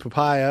to Great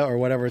Papaya or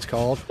whatever it's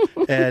called,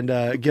 and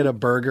get a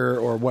burger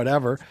or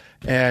whatever.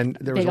 And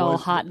there was big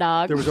old hot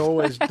dog. There was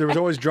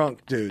always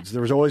drunk dudes.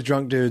 There was always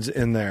drunk dudes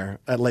in there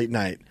at late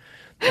night.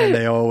 And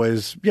they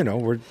always,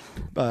 were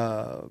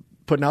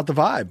putting out the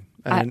vibe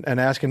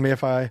and asking me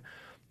if I,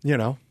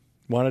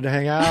 wanted to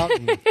hang out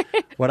and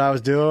what I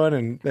was doing.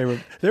 And they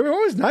were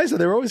always nice.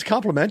 They were always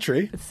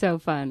complimentary. It's so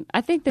fun.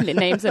 I think the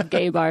names of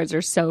gay bars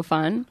are so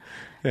fun.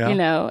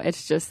 Yeah.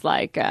 It's just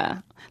like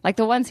the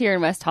ones here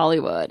in West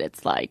Hollywood.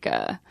 It's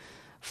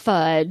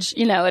Fudge.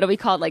 It'll be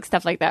called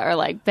stuff like that,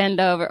 or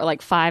Bend Over, or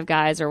Five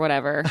Guys or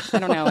whatever. I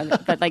don't know.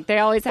 But they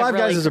always have Five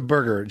Guys is a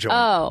burger joint.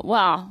 Oh,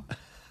 wow.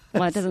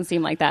 Well, it doesn't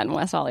seem like that in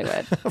West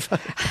Hollywood.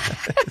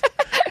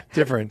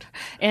 Different.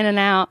 In and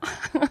out.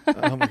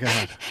 Oh, my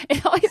God.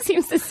 It always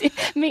seems to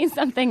mean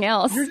something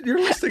else.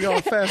 You're listing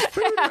all fast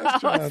food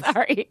restaurants. Oh,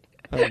 sorry.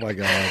 Oh, my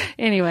God.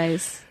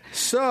 Anyways.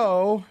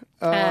 So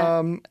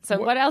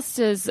what else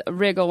does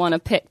Wriggle want to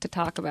pick to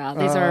talk about?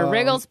 These are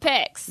Wriggle's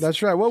picks.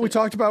 That's right. Well, we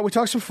talked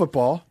some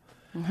football.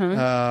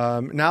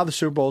 Mm-hmm. Now the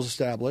Super Bowl's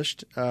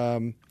established.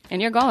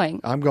 And you're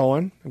going. I'm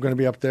going. I'm going to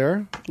be up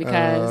there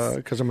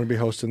because I'm going to be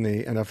hosting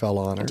the NFL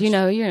honors. Do you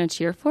know who you're going to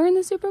cheer for in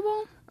the Super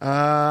Bowl?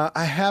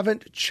 I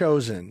haven't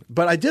chosen,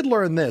 but I did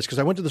learn this because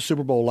I went to the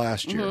Super Bowl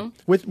last year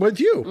with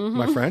you,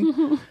 my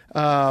friend.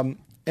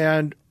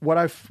 And what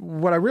I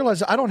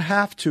realized, I don't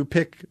have to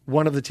pick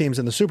one of the teams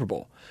in the Super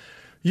Bowl.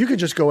 You can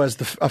just go as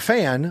a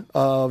fan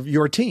of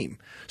your team.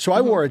 So I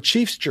wore a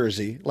Chiefs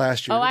jersey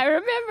last year. Oh, I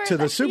remember to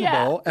the Super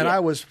Bowl, and I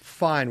was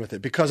fine with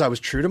it because I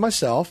was true to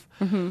myself.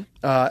 It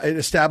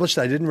established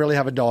I didn't really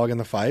have a dog in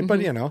the fight,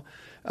 but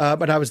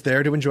but I was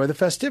there to enjoy the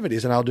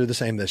festivities, and I'll do the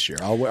same this year.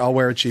 I'll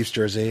wear a Chiefs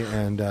jersey,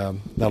 and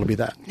that'll be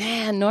that.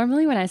 Man,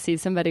 normally when I see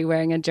somebody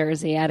wearing a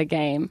jersey at a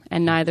game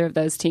and neither of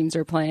those teams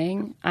are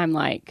playing, I'm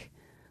like,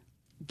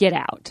 get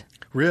out.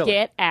 Really?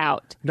 Get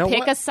out.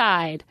 Pick a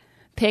side.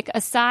 Pick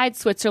a side,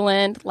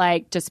 Switzerland.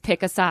 Just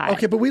pick a side.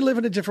 Okay, but we live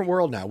in a different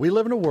world now. We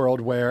live in a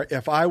world where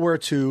if I were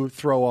to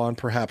throw on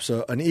perhaps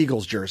an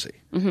Eagles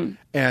jersey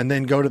and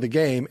then go to the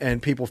game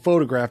and people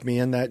photograph me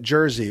in that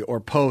jersey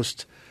or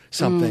post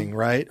something,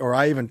 right? Or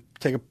I even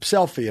take a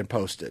selfie and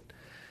post it.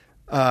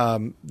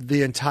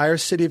 The entire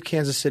city of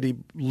Kansas City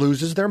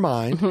loses their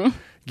mind,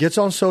 gets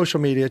on social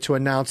media to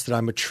announce that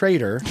I'm a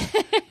traitor,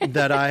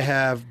 that I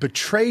have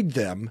betrayed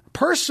them,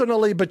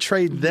 personally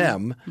betrayed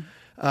them,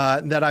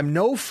 that I'm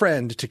no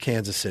friend to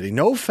Kansas City,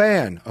 no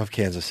fan of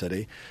Kansas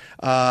City.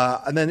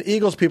 And then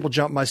Eagles people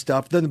jump my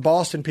stuff. Then the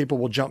Boston people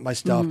will jump my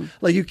stuff.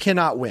 You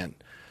cannot win.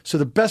 So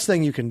the best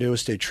thing you can do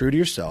is stay true to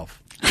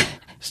yourself.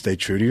 Stay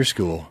true to your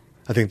school.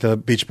 I think the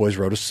Beach Boys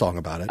wrote a song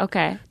about it.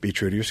 Okay. Be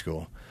true to your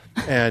school.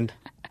 And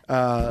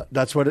so I'm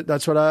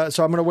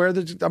going to wear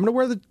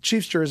the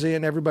Chiefs jersey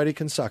and everybody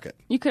can suck it.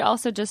 You could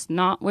also just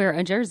not wear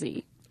a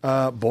jersey.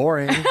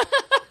 Boring.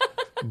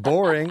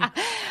 Boring.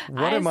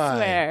 What am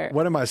swear. I?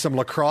 What am I? Some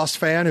lacrosse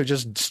fan who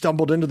just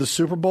stumbled into the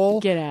Super Bowl?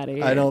 Get out of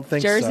here. I don't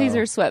think Jerseys so.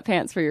 are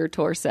sweatpants for your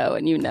torso,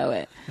 and you know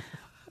it.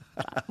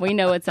 We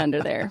know what's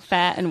under there.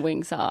 Fat and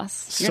wing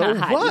sauce. You're not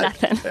hiding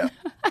nothing.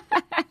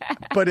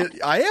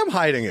 But I am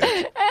hiding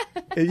it.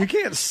 You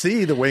can't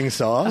see the wing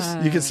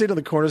sauce. You can see it on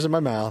the corners of my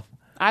mouth.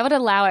 I would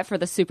allow it for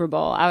the Super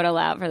Bowl.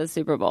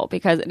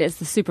 Because it is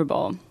the Super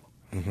Bowl.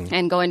 Mm-hmm.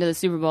 And going to the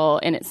Super Bowl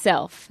in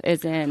itself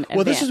is an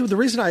event. This is the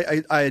reason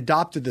I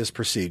adopted this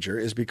procedure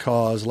is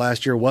because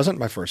last year wasn't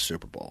my first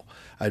Super Bowl.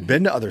 I'd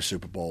been to other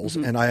Super Bowls,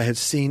 and I had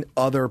seen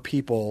other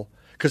people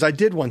 – because I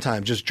did one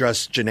time just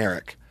dress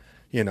generic,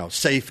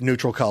 safe,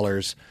 neutral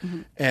colors.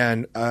 Mm-hmm.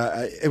 And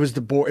it was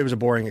a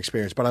boring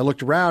experience. But I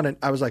looked around, and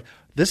I was like,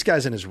 this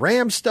guy's in his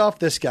Rams stuff.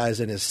 This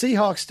guy's in his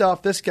Seahawks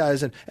stuff. This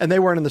guy's in – and they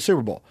weren't in the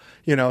Super Bowl.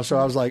 So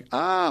I was like,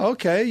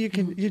 okay,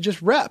 you just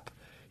rep.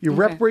 You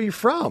rep where you're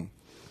from.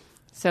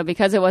 So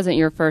because it wasn't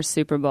your first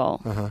Super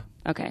Bowl,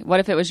 okay. What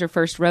if it was your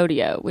first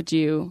rodeo? Would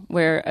you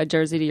wear a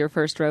jersey to your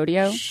first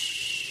rodeo?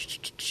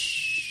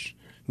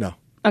 No.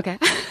 Okay.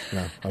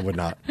 No, I would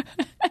not.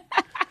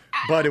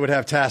 But it would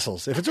have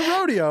tassels. If it's a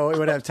rodeo, it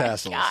would have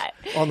tassels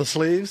on the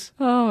sleeves.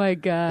 Oh my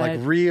God! Like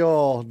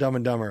real Dumb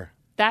and Dumber.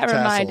 That tassels.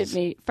 Reminded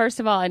me. First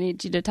of all, I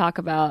need you to talk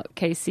about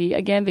KC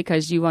again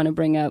because you want to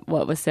bring up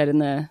what was said in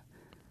the.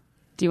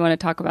 Do you want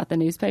to talk about the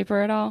newspaper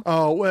at all?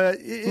 Oh, well,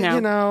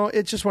 no.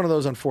 It's just one of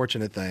those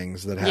unfortunate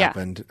things that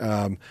happened.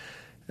 Yeah.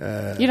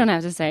 You don't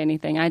have to say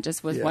anything. I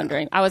just was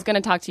wondering. I was going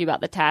to talk to you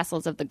about the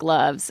tassels of the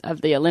gloves of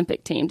the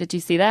Olympic team. Did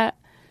you see that?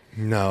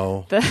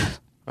 No.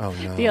 Oh,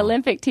 no. The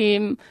Olympic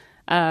team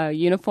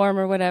uniform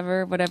or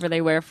whatever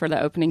they wear for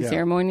the opening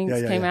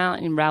ceremonies came out,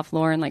 and Ralph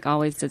Lauren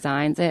always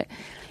designs it.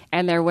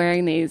 And they're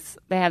wearing they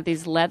have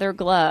these leather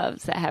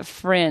gloves that have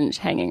fringe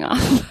hanging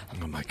off.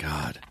 Oh, my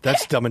God.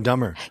 That's Dumb and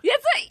Dumber. Yes,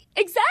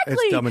 exactly.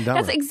 It's Dumb and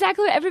Dumber. That's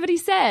exactly what everybody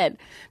said.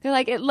 They're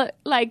like, it looked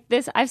like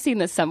this. I've seen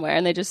this somewhere,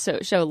 and they just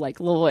show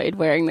Lloyd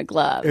wearing the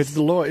gloves. It's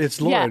Lloyd.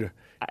 Yeah.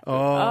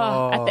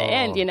 Oh, at the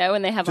end,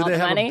 and they have all the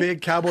money. Do they have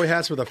big cowboy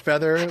hats with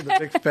the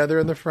big feather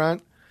in the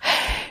front?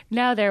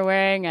 No, they're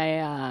wearing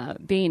a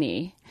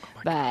beanie.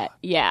 God.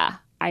 Yeah,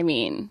 I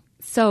mean,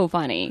 so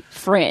funny.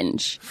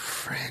 Fringe.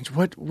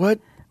 What?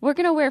 We're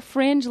going to wear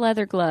fringe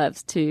leather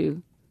gloves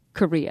to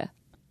Korea.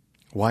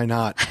 Why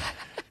not?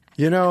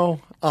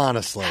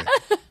 Honestly,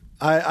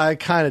 I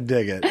kind of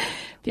dig it.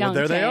 Well,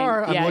 there they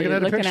are. I'm looking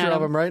at a picture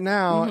of them right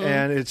now,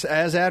 and it's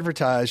as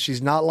advertised.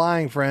 She's not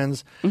lying,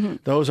 friends. Mm-hmm.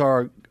 Those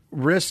are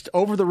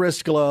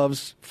over-the-wrist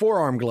gloves,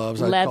 forearm gloves.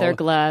 Leather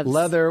gloves.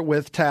 Leather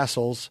with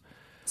tassels.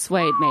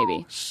 Suede,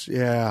 maybe.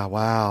 Yeah,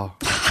 wow.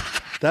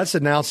 That's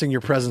announcing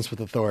your presence with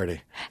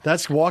authority.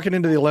 That's walking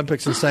into the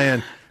Olympics and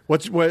saying,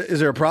 what is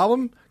there a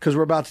problem? Because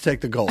we're about to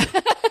take the gold.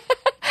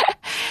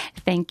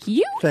 Thank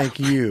you. Thank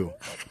you.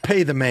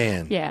 Pay the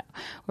man. Yeah.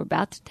 We're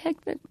about to take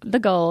the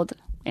gold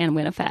and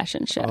win a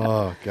fashion show.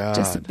 Oh, God.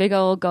 Just a big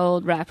old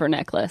gold wrapper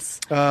necklace.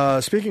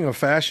 Speaking of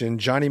fashion,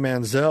 Johnny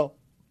Manziel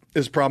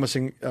is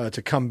promising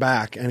to come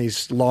back, and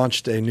he's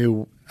launched a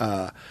new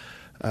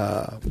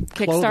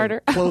Kickstarter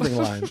clothing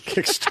line.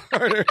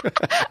 Kickstarter.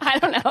 I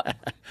don't know.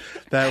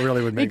 That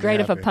really would make me great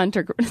me if a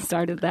punter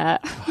started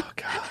that. Oh,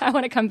 God. I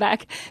want to come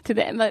back to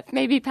but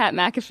maybe Pat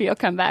McAfee will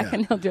come back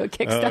and he'll do a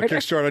Kickstarter.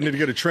 Kickstarter. I need to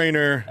get a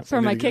trainer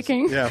for my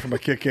kicking. For my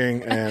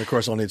kicking, and of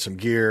course I'll need some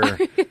gear.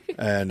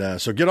 And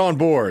so get on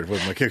board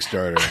with my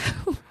Kickstarter.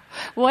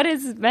 What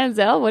is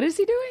Manziel? What is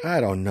he doing?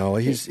 I don't know.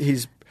 He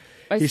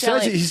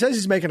says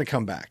he's making a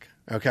comeback.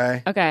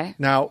 Okay. Okay.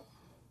 Now,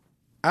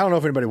 I don't know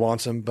if anybody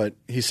wants him, but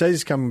he says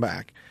he's coming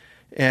back,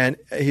 and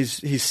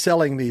he's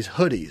selling these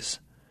hoodies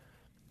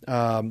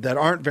that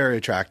aren't very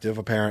attractive.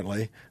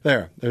 Apparently,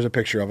 there's a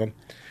picture of them.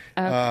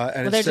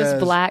 And they're just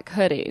black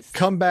hoodies.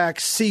 Comeback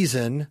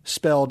season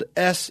spelled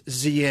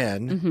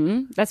SZN.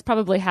 Mm-hmm. That's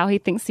probably how he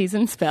thinks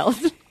season spelled.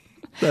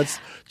 That's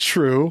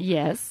true.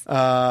 Yes.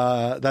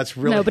 That's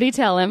really nobody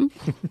tell him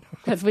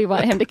because we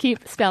want him to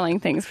keep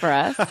spelling things for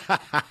us.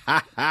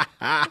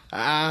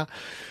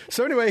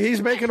 So anyway,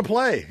 he's making a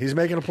play.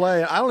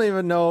 I don't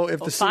even know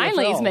if the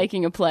finally CFL, he's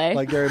making a play.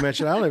 Like Gary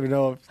mentioned, I don't even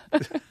know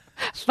if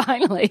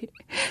finally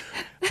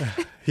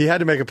he had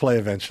to make a play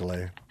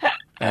eventually,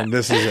 and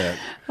this is it.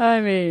 I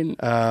mean,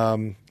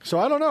 so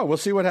I don't know. We'll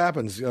see what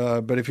happens.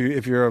 But if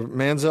you're a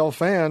Manziel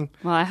fan,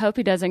 well, I hope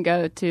he doesn't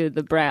go to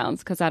the Browns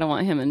because I don't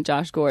want him and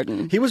Josh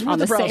Gordon. He was with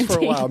the Browns for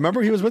a while.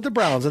 Remember, he was with the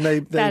Browns, and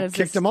they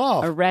kicked him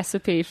off. A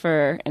recipe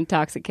for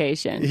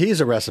intoxication.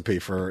 He's a recipe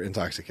for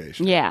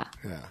intoxication. Yeah.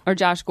 Or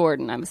Josh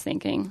Gordon. I was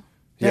thinking.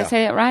 Did I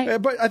say it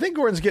right? But I think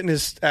Gordon's getting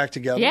his act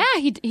together. Yeah,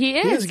 he is. He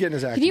is getting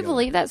his act together. Can you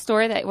believe that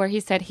story where he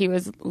said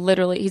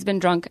he's been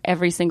drunk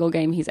every single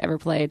game he's ever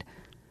played?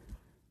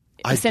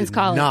 Since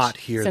college. Not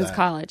hear Since that.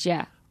 college,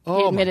 yeah. Oh,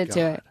 he admitted to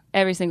it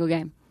every single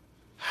game.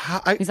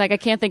 He's like, I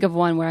can't think of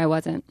one where I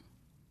wasn't.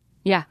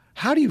 Yeah.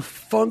 How do you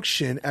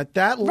function at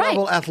that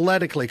level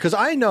athletically? Because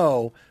I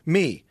know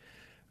me.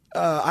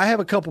 I have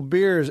a couple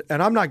beers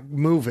and I'm not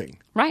moving.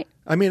 Right.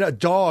 I mean, a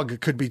dog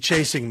could be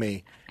chasing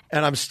me,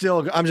 and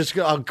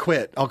I'll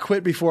quit. I'll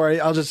quit before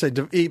I'll just say,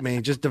 eat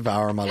me, just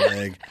devour my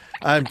leg.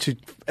 I'm too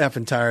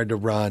effing tired to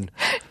run.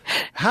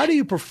 How do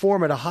you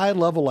perform at a high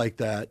level like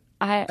that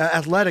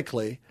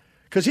athletically?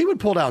 Because he would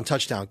pull down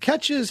touchdown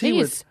catches.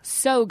 He's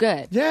so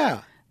good.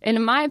 Yeah.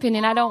 in my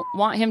opinion, I don't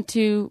want him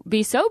to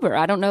be sober.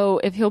 I don't know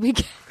if he'll be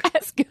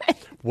as good.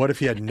 What if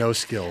he had no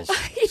skills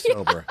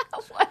sober?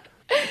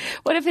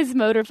 What if his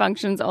motor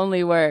functions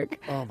only work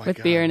with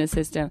God. beer in his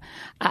system?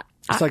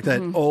 It's like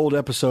that old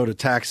episode of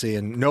Taxi,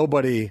 and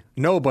nobody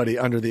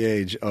under the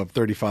age of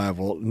 35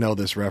 will know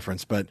this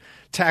reference, but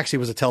Taxi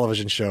was a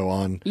television show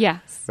on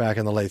back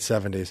in the late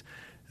 70s.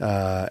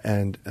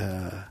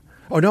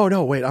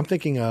 Wait, I'm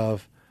thinking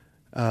of...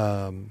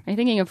 Are you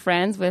thinking of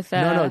Friends with...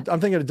 No, I'm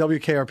thinking of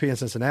WKRP in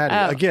Cincinnati.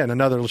 Oh. Again,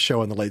 another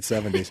show in the late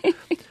 70s.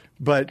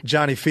 But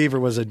Johnny Fever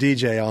was a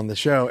DJ on the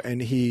show, and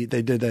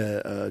they did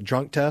a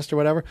drunk test or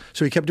whatever.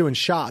 So he kept doing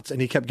shots,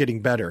 and he kept getting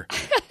better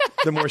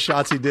the more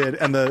shots he did.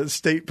 And the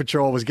state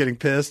patrol was getting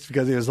pissed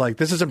because he was like,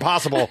 "This is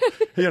impossible.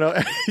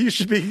 You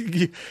should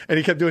be." And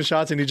he kept doing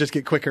shots, and he'd just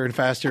get quicker and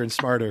faster and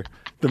smarter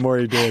the more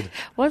he did.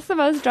 What's the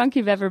most drunk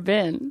you've ever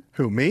been?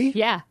 Who, me?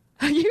 Yeah.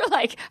 You're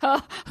like,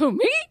 who,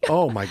 me?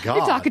 Oh, my God.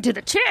 You're talking to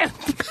the champ.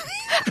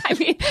 I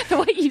mean, the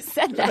way you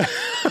said that.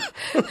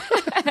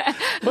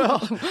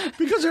 Well,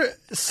 because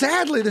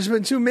sadly, there's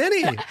been too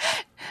many.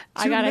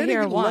 I got to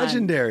hear one.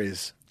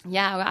 Legendaries.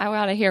 Yeah, I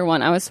got to hear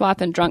one. I was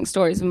swapping drunk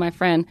stories with my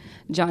friend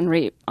John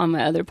Reap on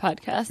my other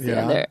podcast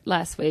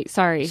last week.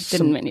 Sorry,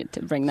 didn't mean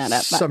to bring that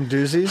up. Some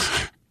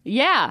doozies?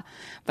 Yeah,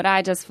 but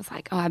I just was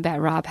like, I bet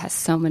Rob has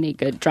so many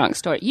good drunk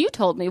stories. You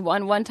told me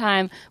one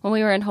time when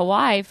we were in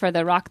Hawaii for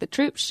the Rock the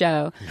Troops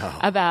show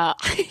about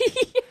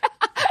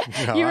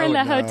you were in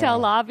the hotel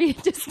lobby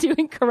just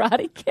doing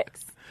karate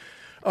kicks.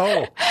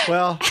 Oh,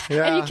 well,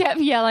 yeah. And you kept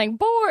yelling,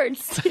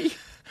 boards to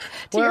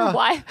your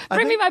wife.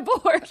 Bring me my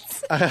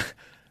boards.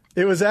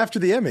 It was after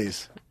the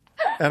Emmys,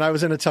 and I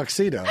was in a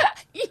tuxedo.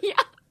 Yeah.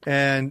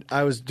 And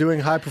I was doing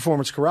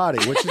high-performance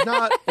karate, which is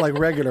not like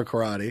regular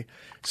karate.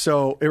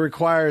 So it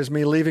requires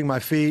me leaving my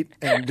feet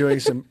and doing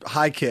some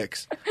high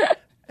kicks.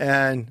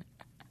 And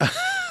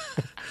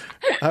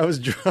I was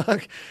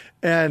drunk,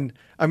 and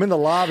I'm in the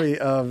lobby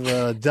of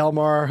the Del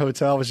Mar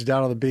Hotel, which is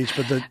down on the beach.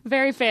 But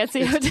very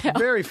fancy hotel.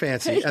 Very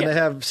fancy. And they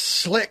have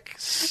slick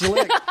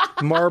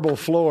marble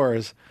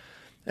floors.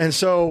 And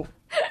so...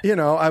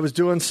 I was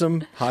doing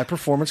some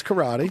high-performance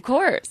karate. Of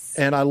course.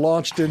 And I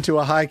launched into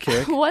a high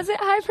kick. Was it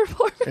high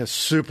performance? It's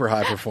super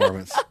high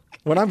performance.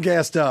 When I'm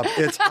gassed up,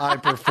 it's high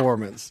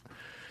performance.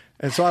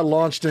 And so I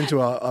launched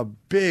into a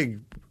big,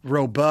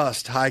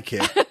 robust high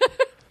kick.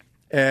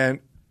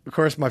 And, of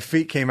course, my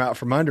feet came out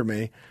from under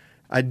me.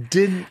 I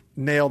didn't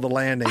nail the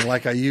landing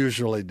like I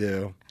usually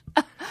do.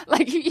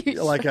 Like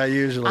I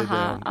usually do.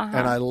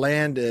 And I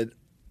landed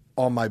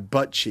on my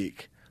butt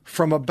cheek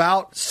from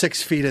about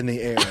 6 feet in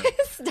the air.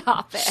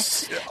 Stop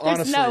it.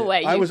 Honestly, there's no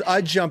way.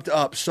 I jumped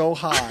up so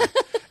high,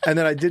 and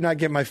then I did not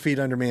get my feet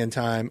under me in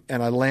time,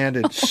 and I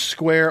landed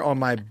square on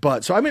my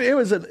butt. So, I mean, it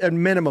was a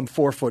minimum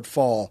 4-foot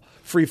fall,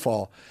 free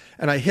fall.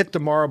 And I hit the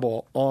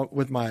marble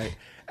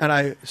and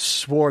I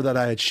swore that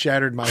I had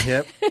shattered my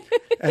hip.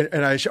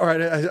 and I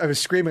was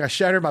screaming, I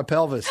shattered my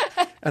pelvis.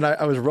 And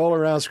I was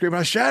rolling around screaming,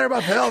 I shattered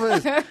my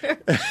pelvis.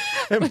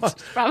 Which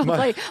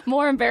probably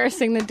more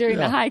embarrassing than doing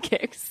the high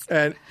kicks.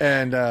 And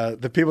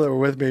the people that were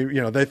with me,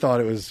 they thought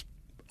it was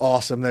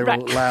awesome. They were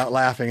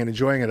laughing and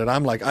enjoying it. And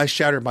I'm like, I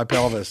shattered my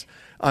pelvis.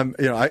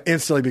 I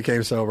instantly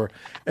became sober.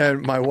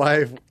 And my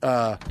wife,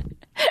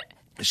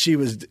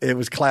 it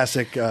was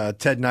classic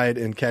Ted Knight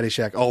in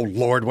Caddyshack. Oh,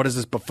 Lord, what has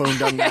this buffoon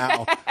done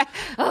now?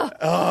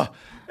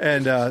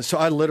 And so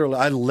I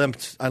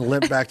limped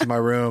back to my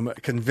room,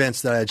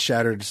 convinced that I had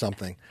shattered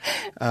something.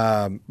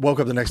 Woke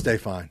up the next day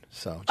fine.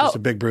 So just a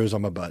big bruise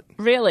on my butt.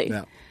 Really?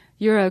 Yeah.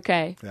 You're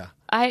okay? Yeah.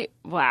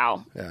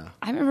 Wow. Yeah.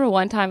 I remember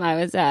one time I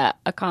was at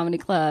a comedy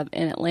club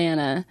in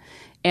Atlanta,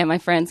 and my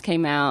friends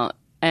came out,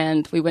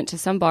 and we went to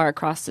some bar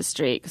across the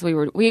street because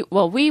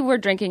we were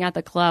drinking at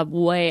the club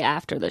way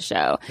after the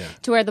show,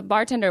 to where the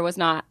bartender was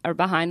not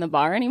behind the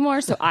bar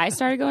anymore. So I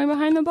started going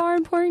behind the bar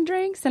and pouring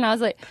drinks, and I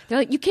was like, they're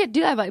like, you can't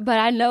do that, but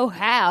I know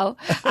how.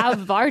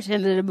 I've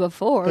bartended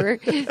before,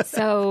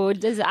 so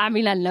I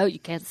know you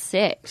can't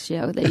 6,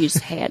 that you just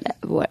had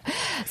what.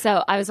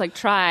 So I was like,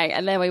 try,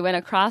 and then we went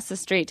across the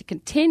street to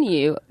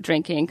continue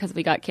drinking because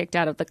we got kicked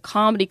out of the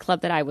comedy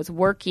club that I was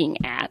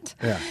working at,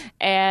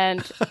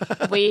 and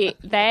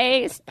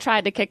they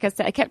tried to kick us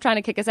out. Kept trying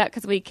to kick us out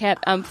because we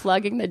kept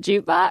unplugging the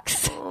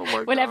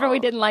jukebox whenever we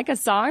didn't like a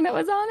song that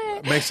was on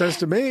it. Makes sense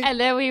to me. And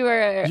then you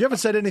haven't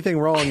said anything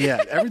wrong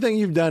yet. Everything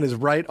you've done is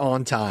right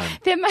on time.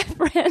 Then my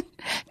friend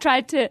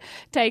tried to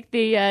take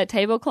the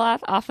tablecloth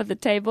off of the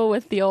table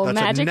with the old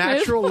magic move. That's a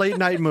natural late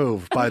night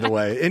move, by the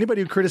way.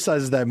 Anybody who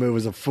criticizes that move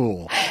is a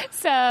fool.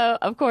 So,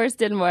 of course,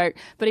 didn't work.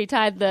 But he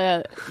tied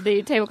the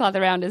tablecloth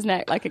around his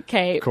neck like a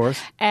cape. Of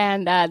course.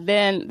 And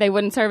then they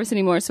wouldn't serve us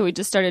anymore, so we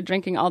just started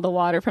drinking all the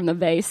water from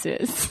the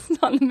bases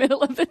on the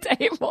middle of the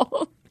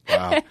table.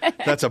 Wow.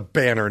 That's a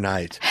banner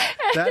night.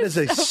 That is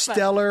a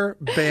stellar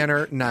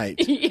banner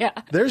night. Yeah.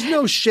 There's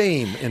no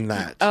shame in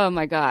that. Oh,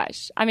 my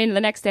gosh. I mean,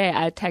 the next day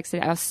I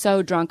was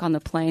so drunk on the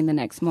plane the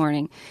next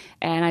morning,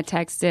 and I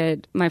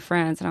texted my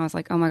friends, and I was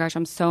like, oh, my gosh,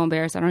 I'm so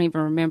embarrassed. I don't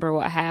even remember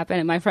what happened.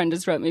 And my friend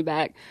just wrote me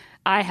back,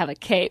 I have a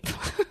cape.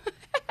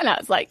 And I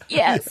was like,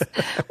 yes,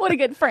 what a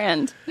good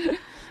friend.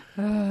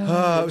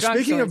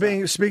 Speaking of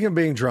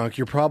being drunk,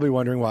 you're probably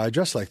wondering why I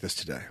dressed like this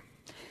today.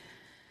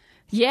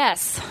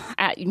 Yes.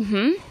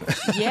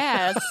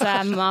 Yes.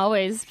 I'm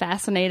always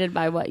fascinated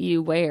by what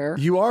you wear.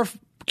 You are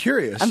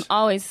curious.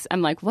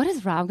 I'm like, what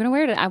is Rob going to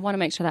wear today? I want to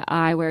make sure that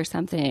I wear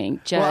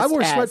something just Well, I wore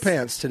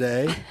sweatpants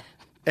today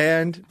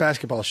and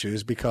basketball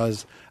shoes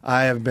because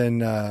I have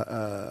been,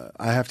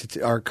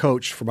 our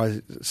coach for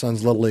my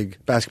son's Little League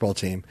basketball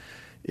team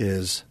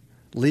is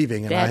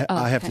leaving and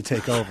I have to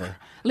take over.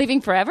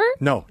 Leaving forever?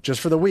 No, just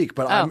for the week.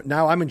 But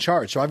I'm in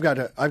charge, so I've got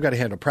to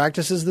handle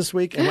practices this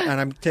week, and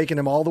I'm taking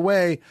him all the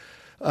way,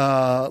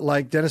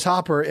 like Dennis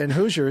Hopper in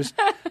Hoosiers,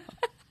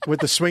 with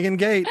the swinging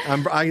gate.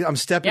 I'm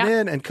stepping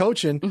in and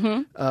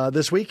coaching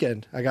this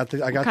weekend. I got what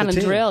the kind team.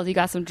 of drills? You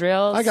got some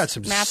drills? I got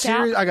some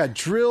serious. I got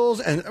drills,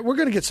 and we're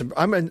gonna get some.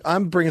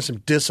 I'm bringing some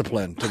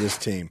discipline to this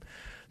team.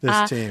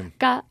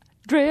 Got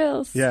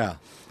drills. Yeah,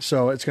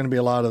 so it's going to be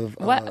a lot of.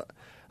 What?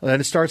 And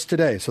it starts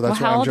today, so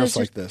that's why I'm dressed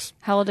like this.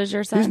 How old is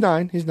your son?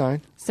 He's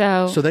 9.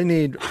 So they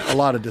need a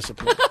lot of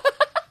discipline.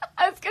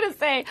 I was going to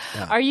say,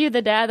 Are you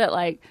the dad that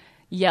like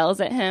yells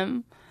at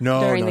him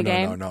during the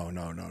game? No.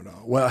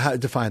 Well,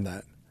 define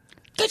that.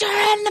 Get your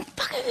head in the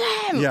fucking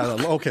game. Yeah,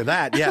 okay,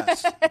 that,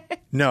 yes.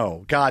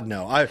 No, God,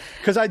 no.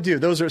 Because I do.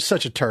 Those are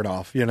such a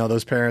turnoff,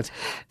 those parents.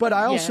 But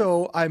I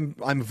also,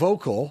 I'm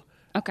vocal.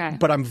 Okay.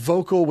 But I'm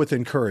vocal with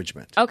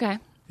encouragement. Okay.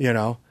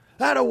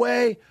 That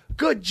away.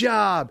 Good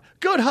job.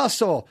 Good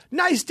hustle.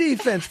 Nice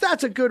defense.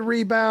 That's a good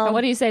rebound. And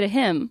what do you say to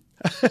him?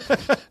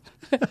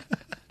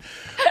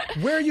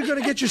 Where are you going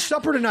to get your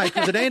supper tonight?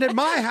 Because it ain't at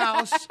my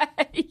house.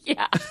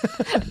 Yeah.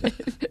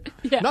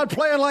 Not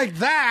playing like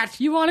that.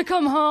 You want to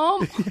come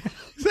home?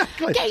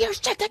 Exactly. Get your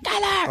shit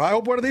together. I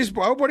hope one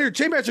of your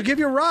teammates will give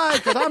you a ride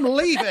because I'm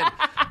leaving.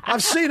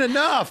 I've seen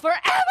enough.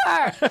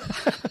 Forever.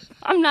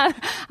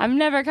 I'm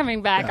never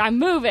coming back. Yeah. I'm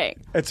moving.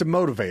 It's a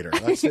motivator.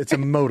 It's a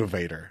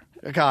motivator.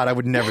 God, I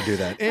would never do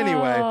that.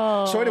 Anyway,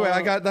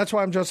 that's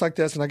why I'm just like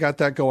this, and I got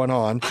that going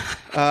on.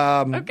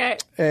 Okay.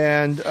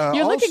 And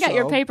you're looking at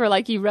your paper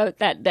like you wrote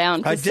that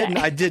down. I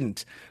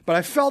didn't. But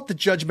I felt the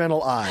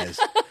judgmental eyes.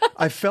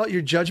 I felt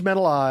your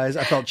judgmental eyes.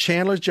 I felt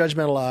Chandler's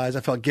judgmental eyes.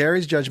 I felt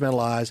Gary's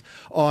judgmental eyes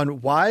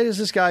on why is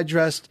this guy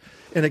dressed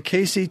in a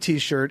KC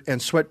T-shirt and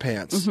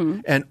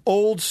sweatpants and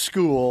old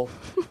school.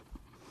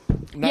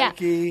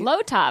 Nike,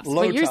 low tops.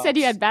 When you said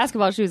you had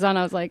basketball shoes on,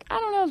 I was like, I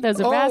don't know if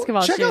those are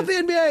basketball shoes. Check out the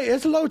NBA.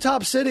 It's a low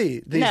top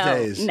city these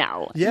days.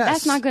 No, yes.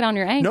 That's not good on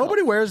your ankle.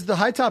 Nobody wears the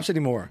high tops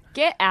anymore.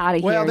 Get out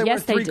of here. Well, they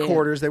yes, wear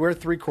three-quarters. They wear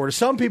three-quarters.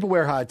 Some people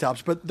wear high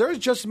tops, but there's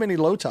just as many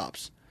low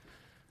tops.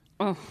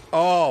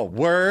 Oh,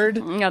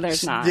 word? No,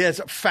 there's not. Yes,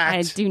 fact.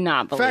 I do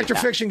not believe Fact or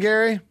fiction,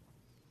 Gary?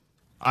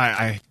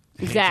 I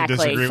hate to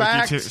disagree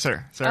with you,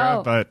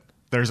 Sarah, but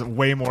there's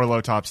way more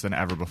low tops than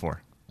ever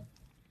before.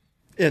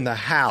 In the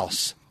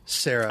house.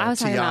 Sarah, I was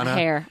talking about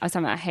hair. There's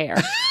a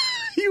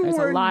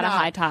lot of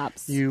high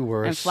tops. You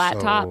were and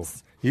flat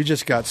tops. You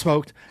just got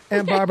smoked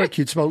and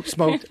barbecued,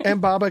 smoked and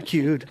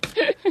barbecued.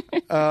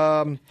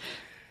 So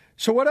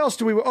what else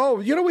do we? Oh,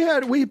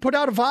 we put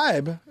out a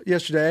vibe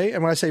yesterday,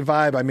 and when I say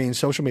vibe, I mean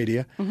social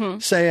media,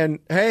 saying,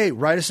 "Hey,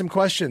 write us some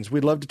questions.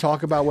 We'd love to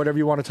talk about whatever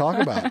you want to talk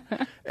about."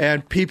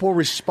 And people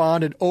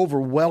responded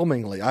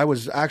overwhelmingly. I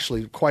was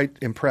actually quite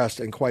impressed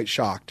and quite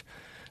shocked.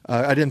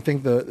 I didn't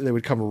think they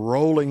would come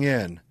rolling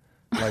in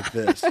like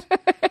this.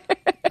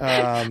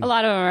 A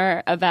lot of them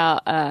are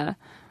about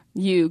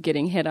you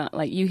getting hit on,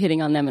 like you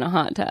hitting on them in a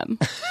hot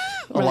tub.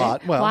 A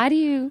lot. Well, why do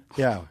you?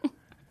 Yeah.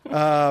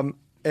 Well,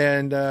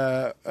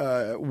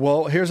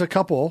 here's a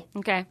couple.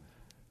 Okay.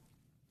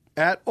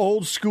 At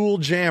Old School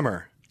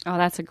Jammer. Oh,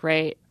 that's a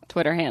great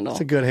Twitter handle.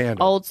 It's a good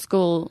handle. Old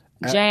School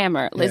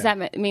Jammer. Does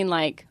that mean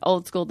like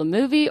old school the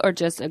movie or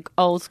just an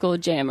old school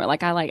jammer?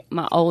 Like I like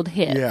my old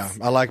hits. Yeah,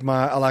 I like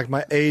my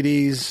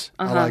 80s.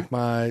 I like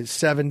my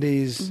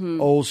 70s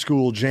old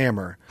school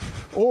jammer.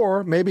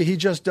 Or maybe he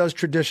just does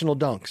traditional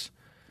dunks.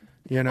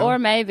 Or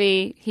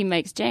maybe he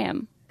makes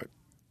jam.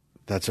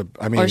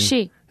 Or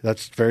she.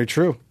 That's very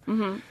true.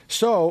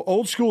 So,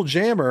 Old School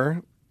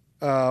Jammer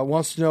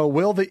wants to know,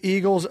 will the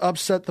Eagles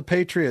upset the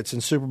Patriots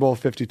in Super Bowl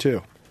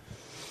 52?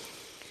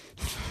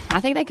 I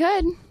think they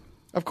could.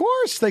 Of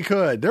course they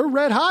could. They're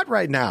red hot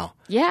right now.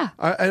 Yeah.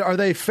 Are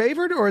they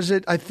favored, or is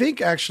it? I think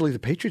actually the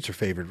Patriots are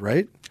favored,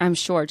 right? I'm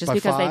sure, just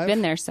because they've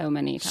been there so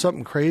many times.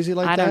 Something crazy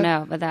like that? I don't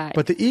know, but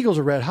But the Eagles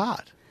are red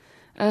hot.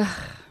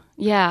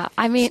 Yeah,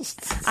 I mean,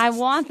 I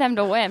want them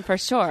to win for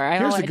sure.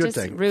 Here's the good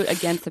thing. Root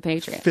against the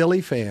Patriots.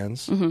 Philly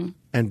fans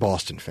and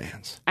Boston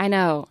fans. I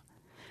know.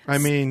 I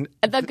mean,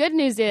 the good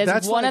news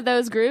is one of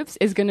those groups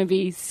is going to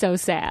be so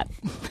sad.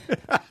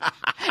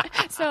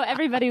 So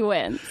everybody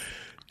wins.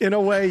 In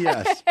a way,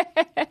 yes.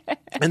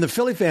 And the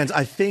Philly fans,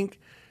 I think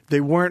they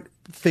weren't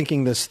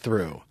thinking this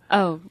through.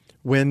 Oh.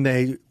 When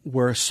they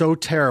were so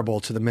terrible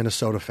to the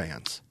Minnesota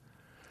fans.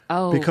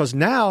 Oh. Because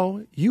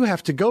now you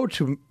have to go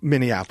to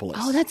Minneapolis.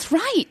 Oh, that's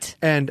right.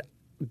 And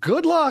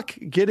good luck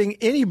getting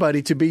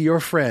anybody to be your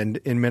friend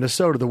in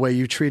Minnesota the way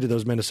you treated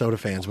those Minnesota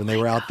fans when they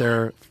were out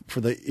there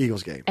for the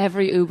Eagles game.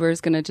 Every Uber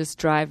is going to just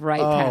drive right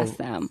past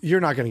them. You're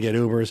not going to get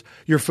Ubers.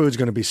 Your food's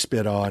going to be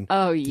spit on.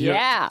 Oh,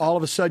 yeah. All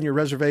of a sudden, your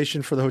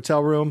reservation for the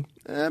hotel room,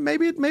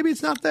 maybe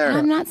it's not there.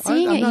 I'm not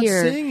seeing it here.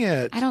 I'm not seeing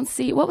it. I don't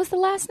see. What was the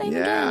last name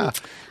again?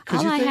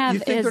 All I have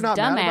is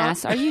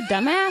Dumbass. Are you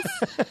Dumbass?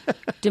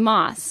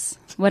 Dumas.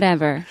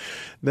 Whatever.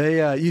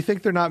 You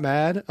think they're not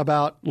mad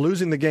about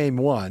losing the game,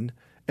 one,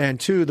 and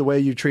two, the way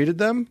you treated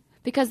them?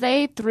 Because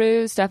they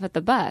threw stuff at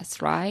the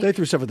bus, right? They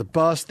threw stuff at the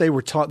bus. They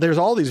were there's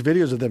all these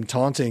videos of them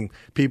taunting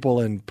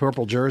people in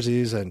purple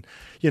jerseys, and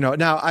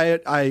now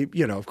I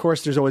of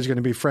course there's always going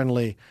to be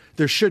friendly.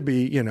 There should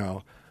be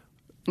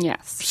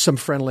yes, some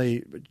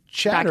friendly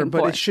chatter,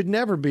 but it should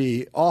never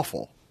be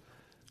awful.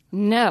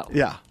 No.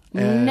 Yeah.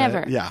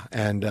 Never. Yeah.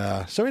 And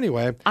so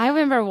anyway, I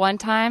remember one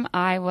time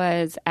I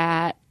was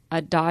at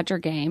a Dodger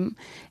game,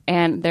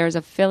 and there's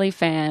a Philly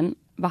fan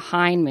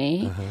behind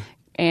me,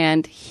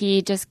 and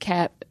he just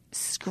kept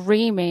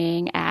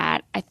screaming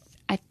at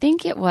I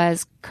think it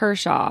was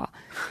Kershaw,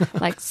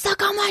 like,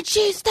 suck on my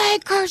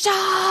cheesesteak,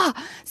 Kershaw!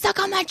 Suck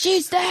on my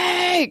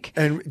cheesesteak!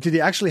 And did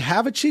he actually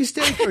have a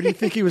cheesesteak, or do you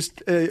think he was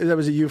that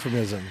was a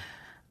euphemism?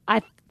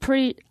 I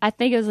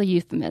think it was a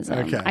euphemism.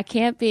 Okay. I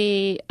can't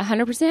be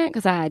 100%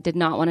 because I did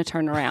not want to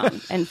turn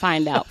around and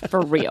find out for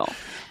real.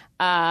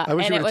 I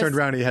wish he would have turned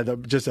around and he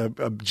had just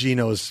a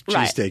Geno's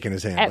cheesesteak in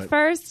his hand. At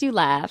first you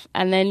laugh,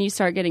 and then you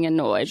start getting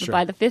annoyed. Sure. But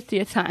by the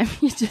 50th time,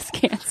 you just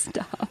can't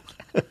stop.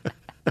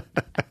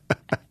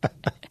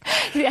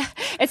 Yeah,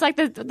 it's like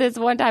this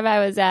one time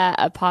I was at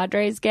a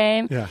Padres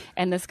game,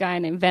 and this guy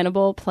named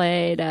Venable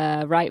played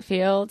right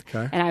field,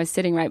 and I was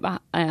sitting right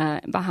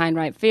behind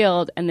right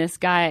field, and this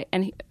guy,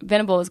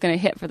 Venable was going to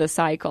hit for the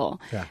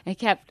cycle. Yeah. And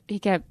he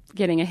kept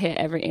getting a hit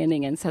every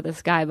inning, and so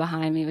this guy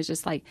behind me was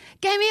just like,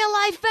 "Game of your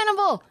life,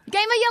 Venable!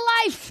 Game of your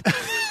life!"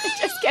 He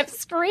just kept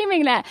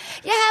screaming that.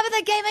 "You're having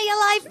the game of your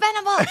life,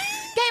 Venable!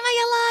 Game of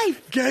your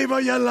life! Game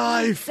of your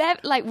life!" That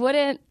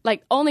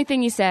only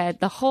thing he said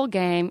the whole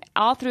game,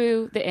 all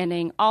through the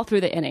inning.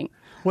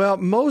 Well,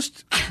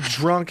 most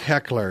drunk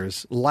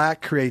hecklers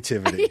lack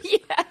creativity.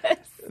 Yes.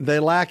 They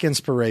lack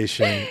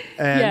inspiration,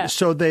 and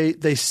so they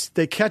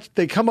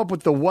come up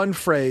with the one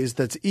phrase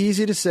that's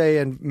easy to say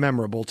and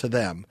memorable to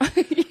them.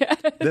 Yes.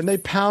 Then they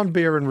pound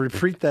beer and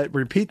repeat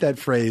that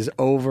phrase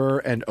over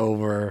and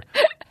over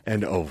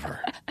and over.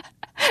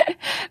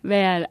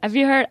 Man, have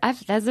you heard?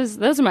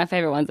 Those are my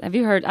favorite ones. Have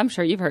you heard? I'm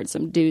sure you've heard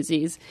some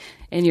doozies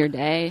in your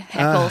day.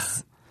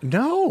 Heckles.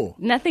 No.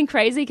 Nothing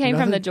crazy came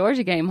from the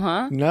Georgia game,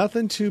 huh?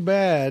 Nothing too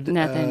bad.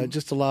 Nothing.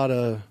 Just a lot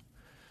of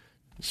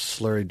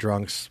slurry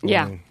drunks.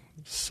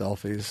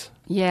 Selfies.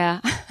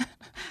 Yeah.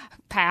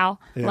 Pow.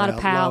 A lot of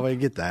pow. We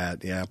get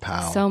that. Yeah,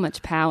 pow. So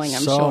much powing,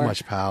 I'm sure. So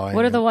much powing.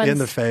 What are the ones? In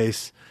the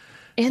face.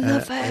 In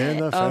the face. In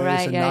the face. Oh,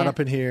 right. And not up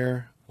in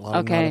here. A lot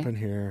of not up in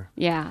here.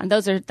 Yeah, and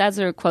those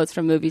are quotes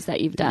from movies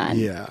that you've done.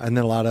 Yeah, and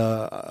then a lot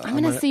of... I'm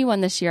going to see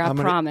one this year, I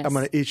promise. I'm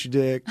going to eat your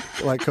dick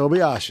like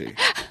Kobayashi.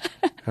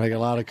 I get a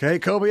lot of, hey,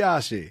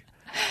 Kobayashi.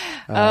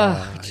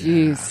 Oh,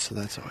 jeez. Yeah, so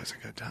that's always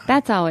a good time.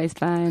 That's always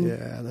fun.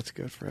 Yeah, that's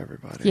good for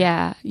everybody.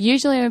 Yeah.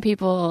 Usually when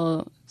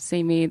people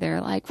see me,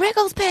 they're like,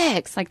 Wriggles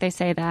Picks. Like they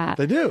say that.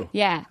 They do?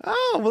 Yeah.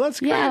 Oh, well, that's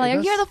great. Yeah,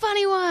 like, you're the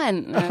funny one.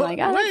 And I'm like,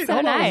 oh, wait, that's so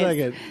hold nice. on a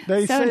second.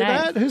 They so say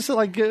nice. that? Who's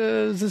like,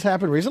 has this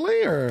happened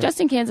recently? Or just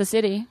in Kansas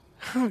City.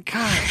 Oh,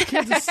 God.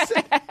 Kansas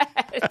City.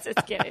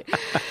 Just kidding.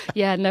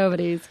 Yeah,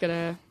 nobody's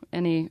going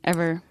to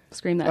ever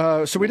scream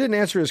that. So we didn't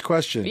answer his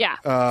question. Yeah.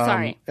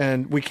 Sorry.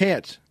 And we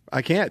can't.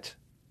 I can't.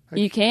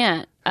 You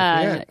can't.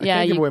 I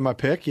can't give away my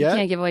pick yet. You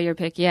can't give away your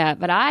pick yet,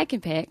 but I can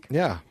pick.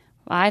 Yeah.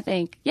 I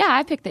think,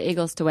 I picked the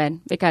Eagles to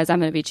win because I'm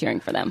going to be cheering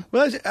for them.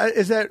 Well,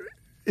 is that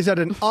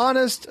an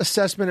honest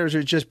assessment, or is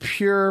it just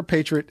pure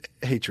Patriot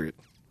hatred?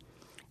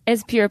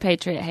 It's pure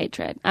Patriot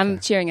hatred. I'm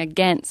cheering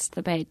against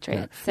the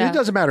Patriots. Yeah. So. It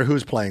doesn't matter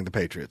who's playing the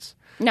Patriots.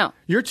 No.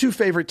 Your two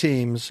favorite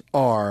teams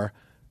are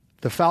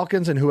the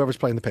Falcons and whoever's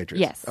playing the Patriots.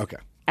 Yes. Okay.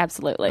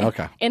 Absolutely.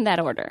 Okay. In that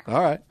order.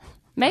 All right.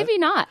 Maybe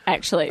not,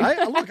 actually.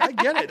 Look, I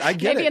get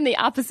it. Maybe in the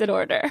opposite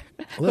order.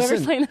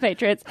 Whoever's playing the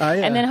Patriots,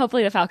 and then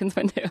hopefully the Falcons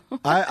win too.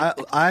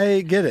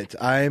 I get it.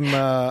 I'm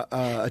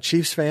a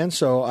Chiefs fan,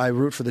 so I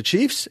root for the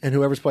Chiefs and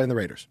whoever's playing the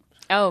Raiders.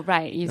 Oh,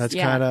 right. That's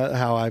kind of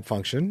how I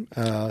function.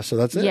 So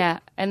that's it. Yeah,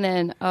 and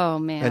then, oh,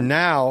 man. And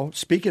now,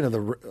 speaking of the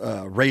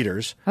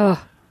Raiders,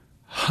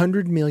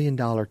 $100 million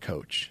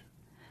coach.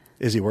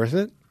 Is he worth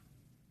it?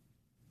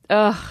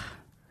 Ugh.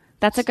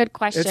 That's a good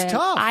question. It's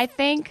tough. I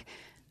think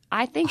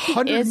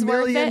he is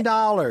worth it.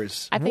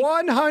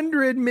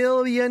 $100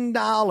 million.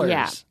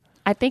 Yeah.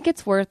 I think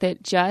it's worth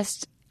it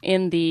just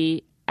in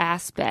the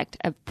aspect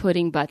of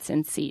putting butts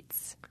in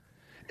seats.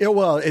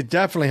 It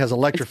definitely has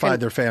electrified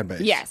their fan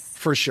base. Yes.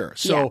 For sure.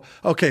 So,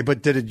 okay,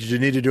 but did you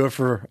need to do it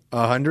for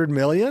 $100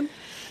 million?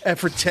 And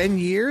for 10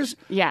 years?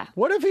 Yeah.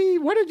 What if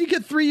you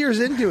get 3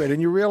 years into it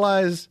and you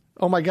realize,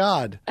 oh my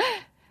God,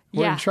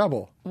 we're in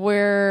trouble?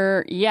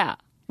 We're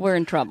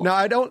in trouble.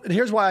 Now,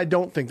 here's why I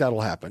don't think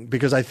that'll happen,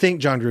 because I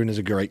think John Gruden is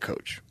a great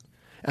coach.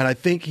 And I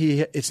think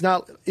it's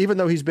not, even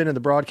though he's been in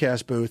the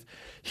broadcast booth,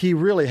 he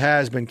really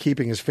has been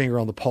keeping his finger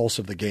on the pulse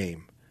of the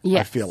game,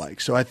 I feel like.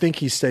 So I think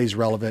he stays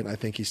relevant. I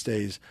think he's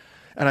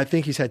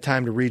had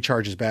time to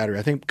recharge his battery.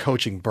 I think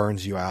coaching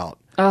burns you out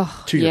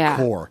to your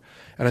core.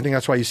 And I think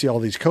that's why you see all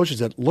these coaches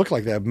that look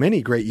like they have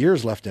many great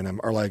years left in them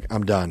are like,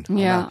 I'm done.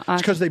 Yeah.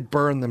 It's because they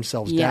burn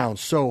themselves down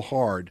so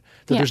hard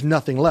that there's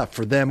nothing left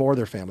for them or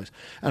their families.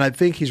 And I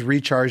think he's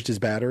recharged his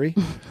battery,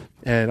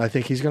 and I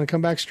think he's going to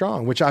come back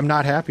strong, which I'm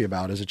not happy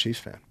about as a Chiefs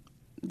fan.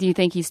 Do you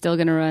think he's still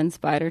going to run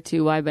Spider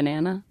 2 Y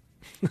Banana?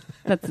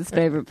 That's his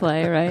favorite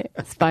play, right?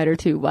 Spider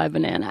 2 Y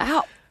Banana.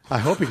 Ow! I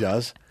hope he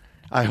does.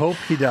 I hope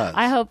he does.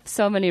 I hope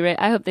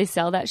I hope they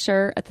sell that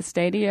shirt at the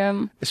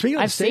stadium. Speaking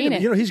of the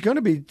stadium, he's going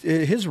to be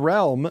his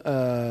realm,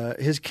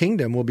 his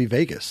kingdom will be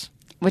Vegas,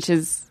 which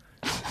is.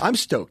 I'm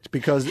stoked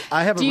because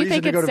I have a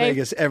reason to go to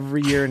Vegas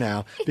every year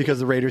now because of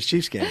the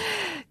Raiders-Chiefs game.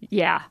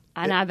 Yeah,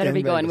 and I better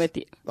be going with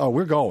you. Oh,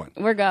 we're going.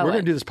 We're going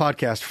to do this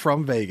podcast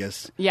from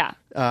Vegas. Yeah,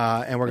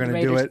 and we're going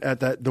to do it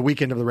at the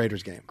weekend of the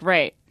Raiders game.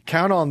 Great.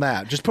 Count on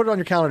that. Just put it on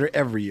your calendar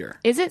every year.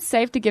 Is it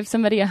safe to give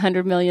somebody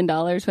 $100 million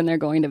when they're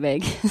going to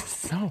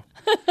Vegas? No.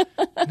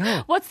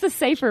 No. What's the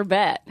safer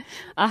bet?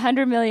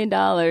 $100 million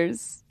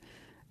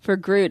for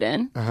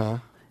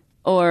Gruden,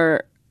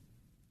 or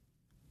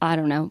I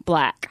don't know,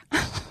 black.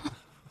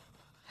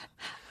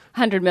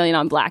 $100 million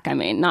on black. I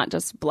mean, not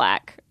just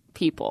black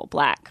people,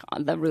 black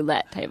on the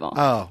roulette table.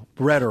 Oh,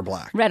 red or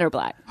black? Red or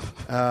black.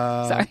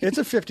 Sorry, it's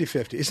a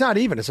 50-50. It's not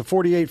even. It's a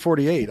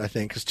 48-48. I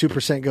think because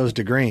 2% goes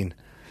to green.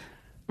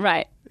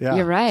 Right. Yeah.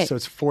 You're right. So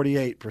it's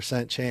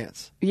 48%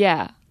 chance.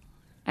 Yeah.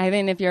 I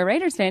mean, if you're a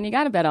Raiders fan, you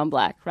got to bet on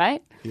black,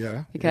 right?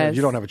 Yeah. Because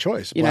you don't have a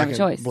choice. You don't have a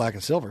choice. Black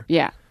and silver.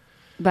 Yeah.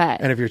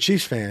 And if you're a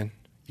Chiefs fan,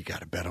 you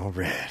got to bet on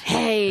red.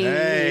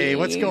 Hey,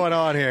 what's going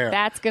on here?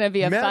 That's going to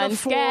be a fun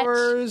sketch.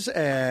 Metaphors,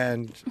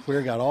 and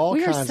we got all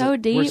kinds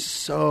of... We're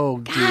so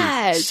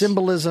deep.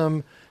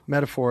 Symbolism,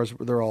 metaphors,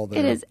 they're all there.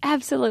 It is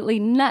absolutely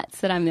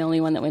nuts that I'm the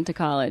only one that went to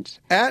college.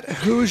 At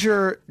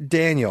Hoosier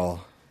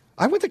Daniel,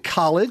 I went to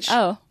college.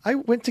 Oh. I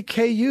went to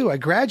KU. I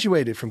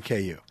graduated from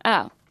KU.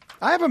 Oh.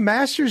 I have a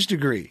master's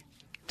degree.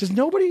 Does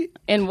nobody...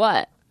 In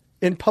what?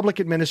 In public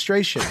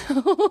administration.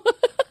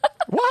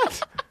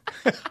 What?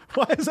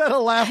 Why is that a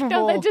laughable...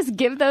 Don't they just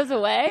give those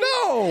away?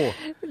 No!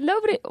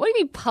 Nobody... What do you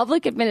mean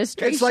public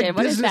administration? It's like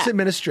business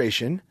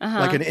administration,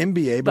 like an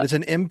MBA, but it's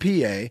an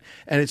MPA,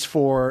 and it's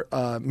for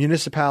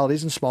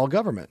municipalities and small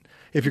government.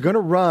 If you're going to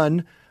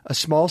run a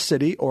small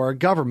city or a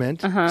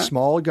government,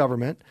 small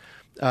government,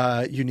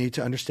 you need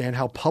to understand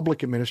how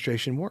public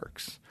administration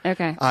works.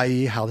 Okay.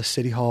 I.e., how the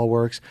city hall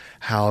works,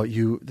 how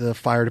the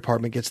fire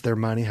department gets their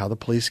money, how the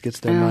police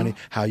gets their money,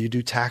 how you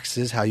do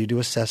taxes, how you do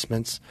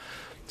assessments.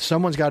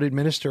 Someone's got to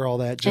administer all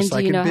that, just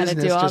like in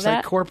business, just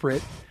like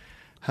corporate.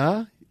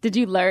 Huh? Did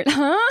you learn?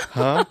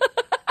 Huh?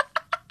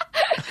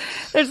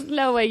 There's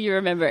no way you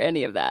remember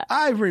any of that.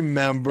 I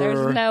remember.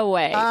 There's no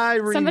way. I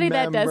remember. Somebody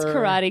that does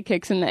karate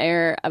kicks in the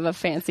air of a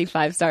fancy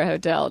 5-star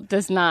hotel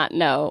does not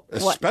know.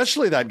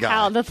 Especially that guy.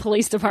 How the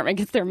police department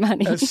gets their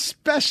money.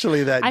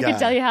 Especially that guy. I can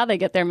tell you how they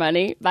get their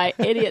money by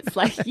idiots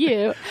like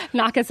you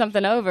knocking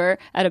something over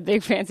at a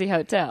big fancy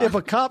hotel. If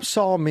a cop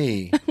saw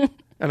me,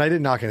 and I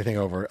didn't knock anything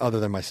over other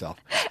than myself.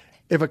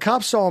 If a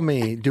cop saw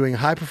me doing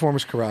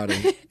high-performance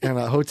karate in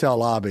a hotel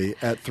lobby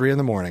at 3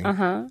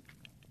 a.m,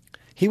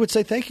 he would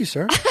say, "Thank you,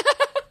 sir.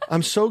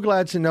 I'm so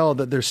glad to know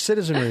that there's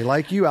citizenry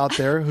like you out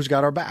there who's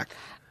got our back."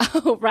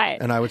 Oh, right.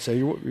 And I would say,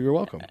 "You're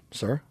welcome,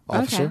 sir,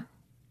 officer, okay.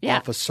 Yeah.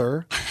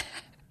 officer."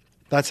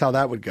 That's how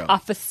that would go.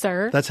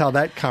 Officer. That's how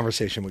that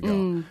conversation would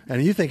go.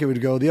 And you think it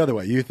would go the other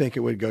way. You think it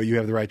would go, you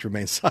have the right to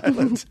remain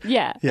silent.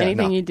 Yeah.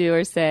 Anything you do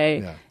or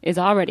say is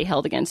already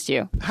held against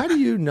you. How do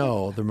you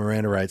know the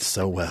Miranda rights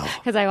so well?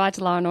 Because I watch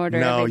Law & Order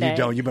every day. No, you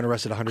don't. You've been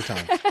arrested 100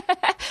 times.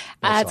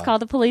 It's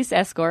called a police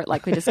escort,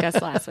 like we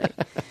discussed last week.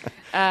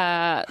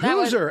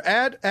 Hoosier.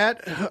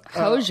 At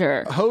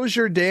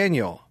Hoosier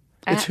Daniel.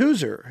 It's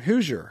Hoosier.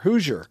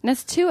 And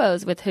it's 2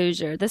 O's with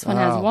Hoosier. This one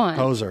has 1.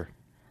 Hoser.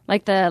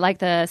 Like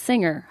the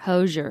singer,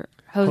 Hosier.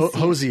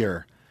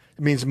 Hosier.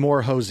 It means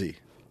more hosey.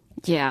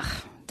 Yeah,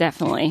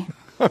 definitely.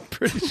 I'm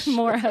pretty sure.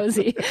 More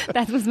hosey.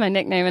 That was my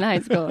nickname in high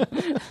school.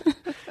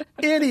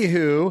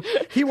 Anywho,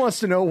 he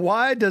wants to know,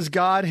 why does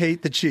God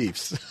hate the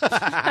Chiefs?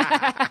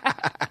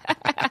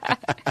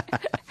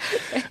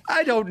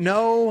 I don't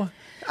know.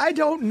 You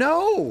don't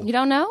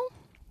know?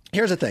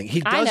 Here's the thing.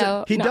 He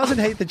doesn't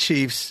hate the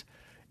Chiefs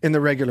in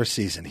the regular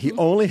season. He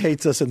only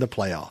hates us in the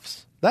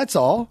playoffs. That's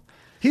all.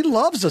 He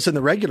loves us in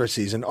the regular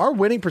season. Our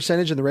winning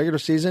percentage in the regular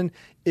season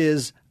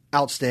is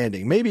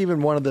outstanding. Maybe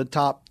even one of the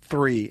top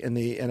 3 in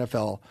the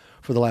NFL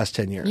for the last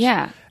 10 years.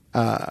 Yeah.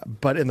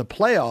 But in the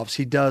playoffs,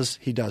 he does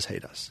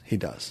hate us. He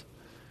does.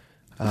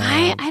 And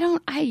I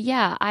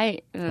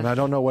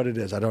don't know what it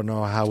is. I don't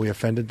know how we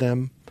offended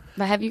them.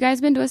 But have you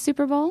guys been to a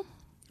Super Bowl?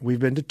 We've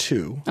been to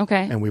 2.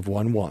 Okay. And we've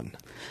won 1.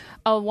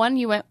 Oh, 1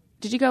 you went.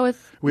 Did you go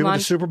with? We went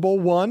to Super Bowl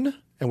 1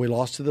 and we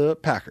lost to the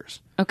Packers.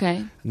 Okay.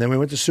 And then we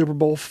went to Super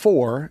Bowl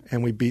 4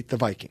 and we beat the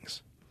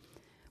Vikings.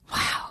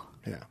 Wow.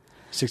 Yeah.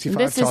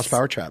 65 toss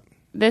power trap.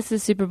 this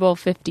is Super Bowl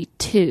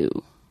 52.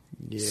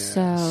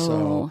 Yeah.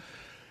 So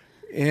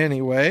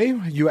anyway,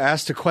 you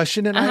asked a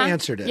question and I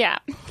answered it. Yeah.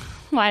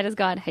 Why does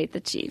God hate the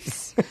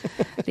Chiefs?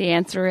 The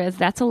answer is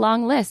that's a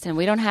long list, and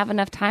we don't have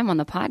enough time on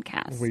the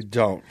podcast. We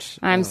don't.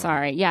 I'm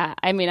sorry. Yeah.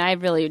 I mean, I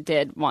really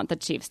did want the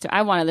Chiefs to.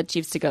 I wanted the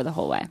Chiefs to go the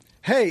whole way.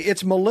 Hey,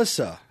 it's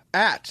Melissa.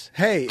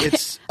 Hey,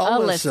 it's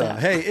Alyssa.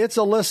 Hey, it's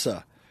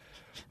Alyssa.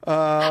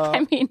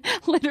 I mean,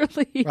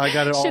 literally. I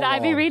got it all Should I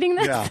be reading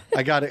this? Yeah,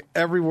 I got it.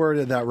 Every word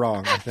of that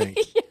wrong, I think.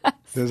 Yes.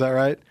 Is that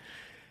right?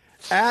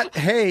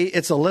 Hey,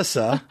 it's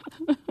Alyssa.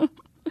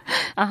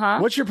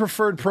 What's your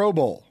preferred Pro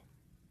Bowl?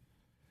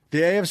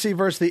 The AFC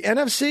versus the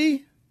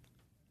NFC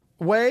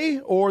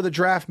way or the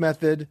draft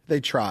method they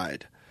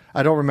tried?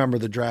 I don't remember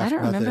the draft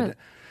method. Remember.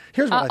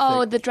 Here's what I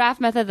think. The draft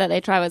method that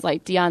they tried was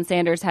like Deion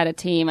Sanders had a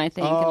team, I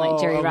think, and like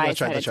Jerry Rice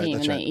had a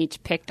team, and they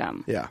each picked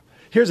them. Yeah.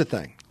 Here's the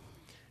thing.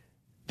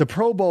 The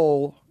Pro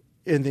Bowl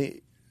in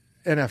the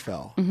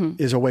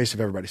NFL is a waste of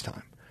everybody's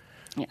time.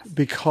 Yes.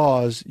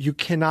 Because you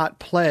cannot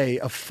play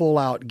a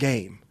full-out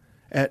game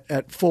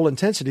at full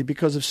intensity,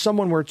 because if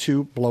someone were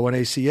to blow an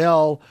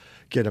ACL,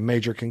 get a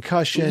major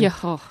concussion,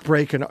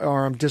 break an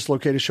arm,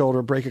 dislocate a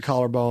shoulder, break a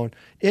collarbone,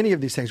 any of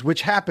these things,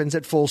 which happens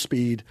at full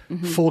speed,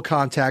 full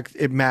contact,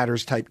 it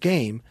matters type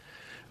game,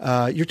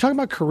 you're talking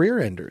about career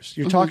enders.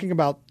 You're talking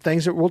about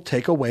things that will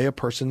take away a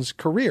person's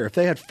career. If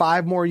they had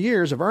 5 more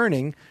years of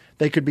earning,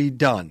 they could be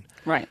done.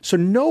 Right. So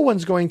no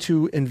one's going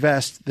to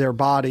invest their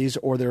bodies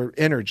or their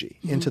energy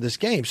into this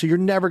game. So you're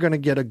never going to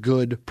get a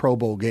good Pro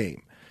Bowl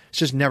game. It's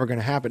just never going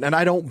to happen. And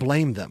I don't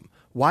blame them.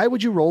 Why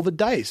would you roll the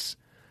dice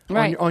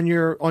on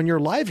your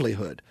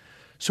livelihood?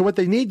 So what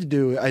they need to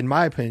do, in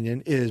my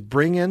opinion, is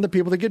bring in the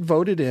people that get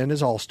voted in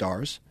as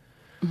all-stars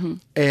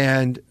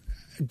and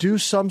do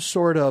some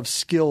sort of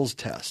skills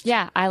test.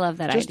 Yeah, I love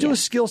that idea. Just do a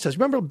skills test.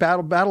 Remember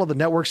Battle of the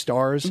Network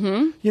Stars?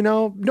 You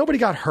know, nobody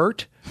got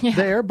hurt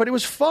there, but it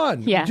was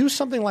fun. Yeah. Do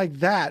something like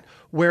that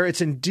where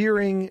it's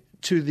endearing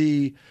to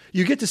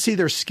you get to see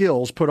their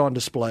skills put on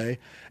display,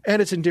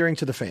 and it's endearing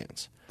to the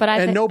fans.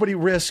 But nobody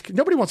wants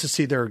to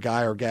see their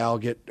guy or gal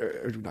get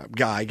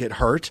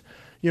hurt.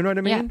 You know what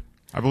I mean? Yeah.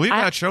 I believe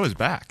that show is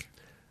back.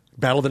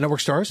 Battle of the Network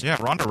Stars? Yeah,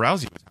 Ronda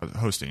Rousey was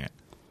hosting it.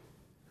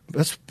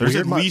 There's weird.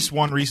 At least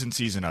one recent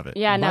season of it.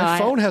 Yeah, my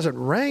phone hasn't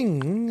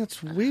rang.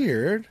 That's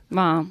weird.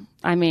 Mom,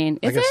 I mean,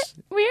 is it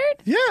weird?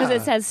 Yeah. Because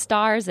it says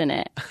stars in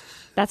it.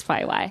 That's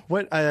probably why.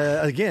 What?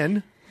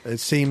 Again, it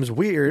seems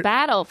weird.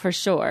 Battle for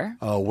sure.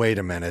 Oh, wait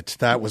a minute.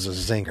 That was a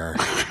zinger.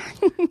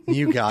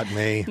 You got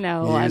me.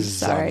 No, I'm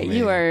sorry.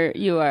 You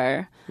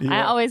are.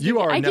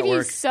 I give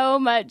you so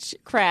much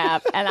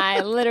crap, and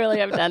I literally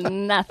have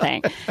done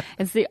nothing.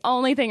 It's the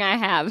only thing I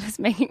have is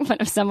making fun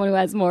of someone who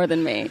has more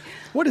than me.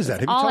 What is that?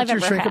 Have you talked to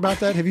your shrink about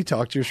that? Have you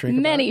talked to your shrink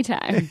many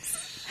about it?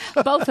 times?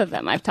 Both of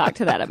them I've talked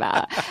to that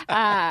about.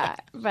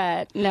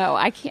 But no,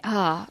 I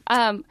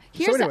can't.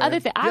 Here's the other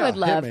thing I would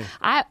love.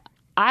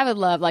 I would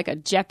love like a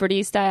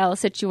Jeopardy style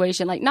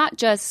situation, like not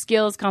just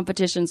skills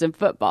competitions in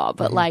football,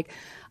 but like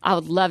I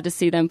would love to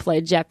see them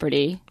play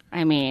Jeopardy.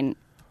 I mean,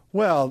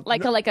 well,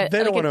 like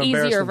an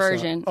easier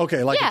version.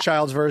 Okay, like a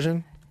child's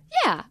version.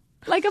 Yeah,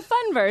 like a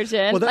fun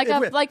version,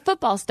 like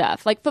football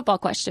stuff, like football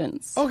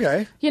questions.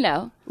 Okay, you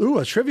know,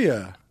 a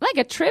trivia, like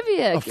a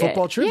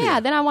football trivia. Yeah,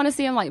 then I want to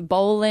see them like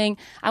bowling.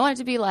 I want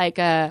it to be like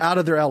out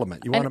of their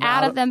element. You want them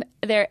out of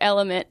their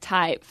element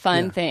type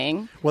fun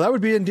thing. Well, that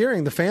would be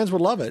endearing. The fans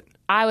would love it.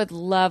 I would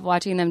love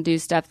watching them do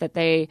stuff that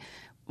they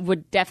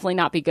would definitely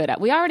not be good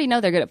at. We already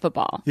know they're good at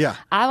football. Yeah.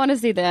 I want to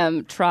see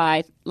them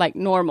try like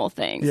normal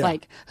things,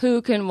 like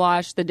who can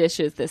wash the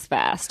dishes this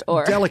fast,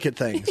 or delicate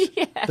things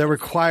that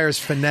requires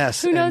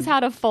finesse. Who knows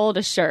how to fold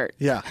a shirt?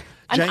 Yeah.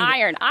 An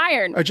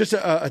iron. Or just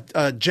a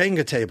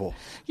Jenga table.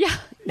 Yeah.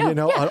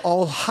 No, an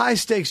all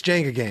high-stakes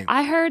Jenga game.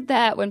 I heard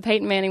that when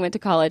Peyton Manning went to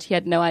college, he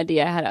had no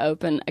idea how to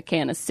open a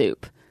can of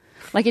soup.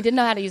 Like, he didn't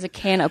know how to use a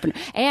can opener.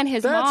 And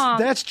his mom...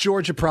 That's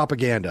Georgia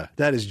propaganda.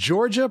 That is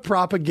Georgia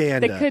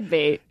propaganda. It could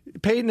be.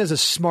 Peyton is a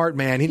smart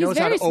man. He knows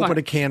how to open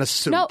a can of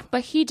soup. No,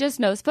 but he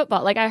just knows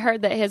football. Like, I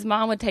heard that his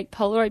mom would take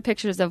Polaroid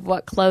pictures of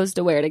what clothes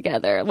to wear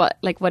together,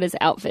 what his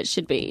outfit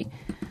should be.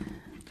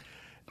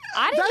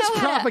 That's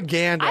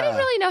propaganda. I didn't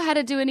really know how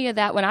to do any of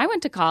that when I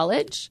went to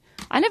college.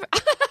 I never...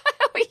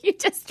 You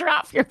just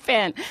dropped your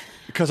pen.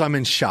 Because I'm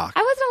in shock.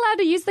 I wasn't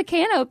allowed to use the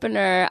can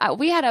opener.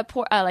 We had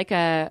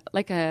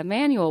a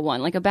manual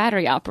one, like a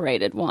battery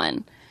operated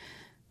one.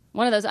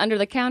 One of those under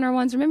the counter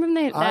ones. Remember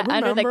when that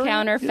under the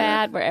counter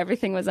fad where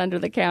everything was under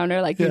the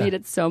counter? Like you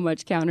needed so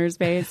much counter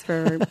space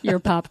for your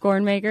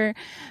popcorn maker.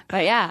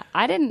 But yeah,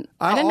 I didn't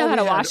know how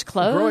to wash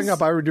clothes. Growing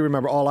up, I do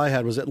remember all I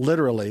had was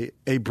literally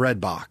a bread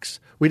box.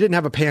 We didn't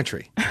have a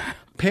pantry.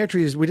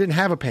 We didn't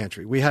have a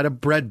pantry. We had a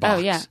bread box. Oh,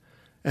 yeah.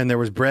 And there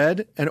was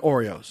bread and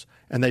Oreos.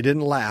 And they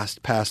didn't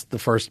last past the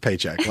first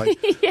paycheck. Like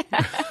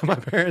my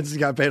parents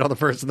got paid on the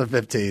 1st and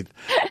the 15th.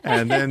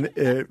 And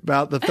then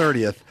about the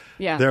 30th,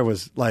 there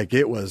was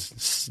it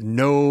was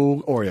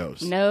no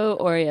Oreos. No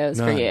Oreos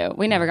for you.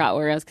 We never got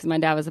Oreos because my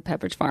dad was a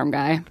Pepperidge Farm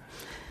guy.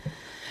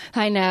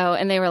 I know,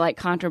 and they were like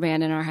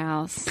contraband in our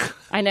house.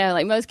 I know,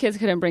 like most kids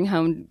couldn't bring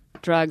home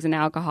drugs and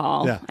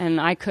alcohol,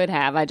 and I could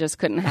have. I just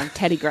couldn't have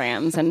Teddy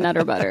Grahams and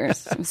Nutter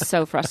Butters. It was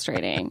so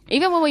frustrating.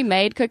 Even when we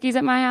made cookies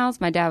at my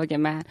house, my dad would get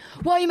mad.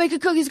 Why are you making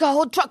cookies? Got a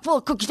whole truck full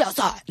of cookies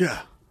outside.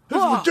 Yeah.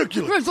 This is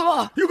ridiculous.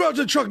 You go out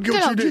to the truck and get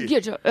what you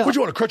need. What,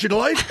 you want a Crunchy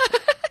Delight?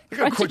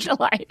 Crunchy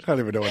Delight. I don't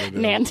even know what it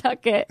is.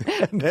 Nantucket.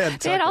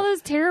 They had all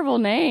those terrible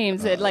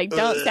names that like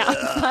don't sound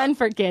fun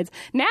for kids.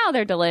 Now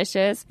they're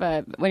delicious,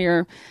 but when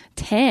you're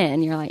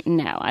 10, you're like,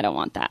 no, I don't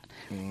want that.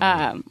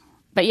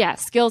 But yeah,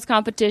 skills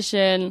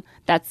competition,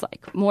 that's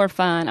like more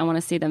fun. I want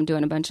to see them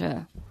doing a bunch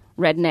of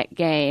redneck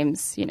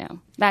games. You know,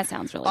 that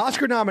sounds really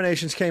Oscar fun.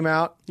 nominations came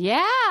out.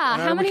 Yeah.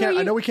 How many are you?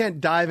 I know we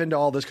can't dive into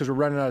all this because we're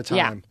running out of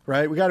time,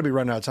 right? We got to be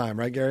running out of time,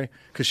 right, Gary?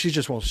 Because she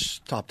just won't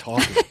stop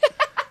talking.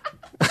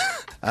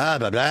 Blah,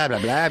 blah, blah,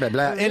 blah, blah,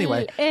 blah.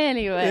 Anyway.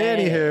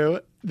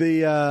 Anywho,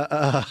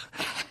 the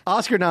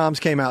Oscar noms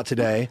came out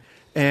today,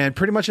 and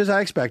pretty much as I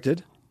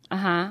expected.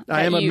 Uh-huh.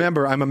 I'm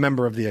a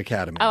member of the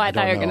Academy. Oh, I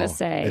thought you were going to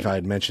say. If I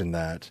had mentioned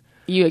that.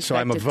 You expected so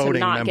I'm a voting to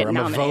not member. Get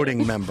nominated. I'm a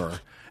voting member.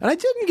 And I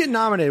didn't get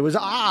nominated. It was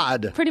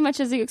odd. Pretty much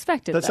as you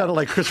expected. That sounded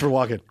like Christopher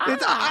Walken.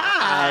 It's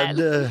odd.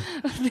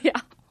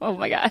 Yeah. Oh,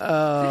 my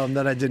God.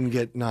 That I didn't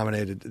get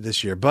nominated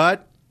this year.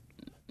 But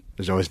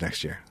there's always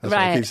next year. That's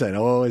what I keep saying.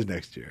 Always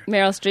next year.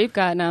 Meryl Streep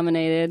got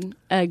nominated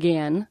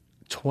again.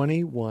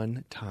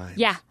 21 times.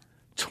 Yeah.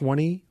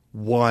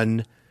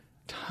 21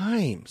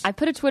 times. I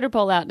put a Twitter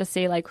poll out to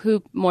see like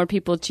who more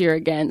people cheer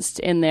against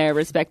in their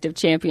respective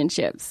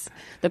championships.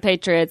 The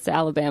Patriots,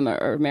 Alabama,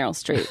 or Meryl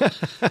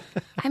Streep.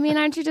 I mean,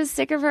 aren't you just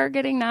sick of her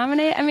getting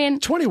nominated? I mean,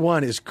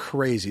 21 is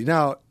crazy.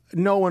 Now,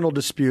 no one will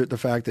dispute the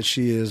fact that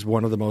she is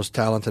one of the most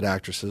talented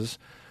actresses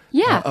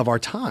of our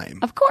time.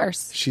 Of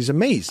course. She's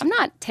amazing. I'm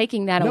not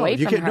taking that away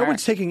from her. No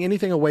one's taking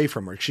anything away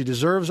from her. She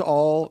deserves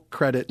all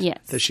credit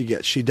that she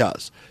gets. She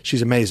does.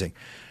 She's amazing.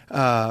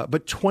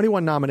 But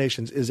 21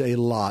 nominations is a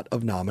lot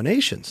of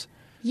nominations.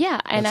 Yeah,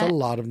 and that's a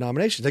lot of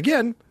nominations.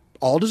 Again,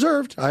 all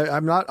deserved.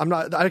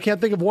 I can't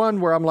think of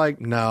one where I'm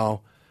like,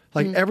 no.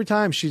 Like every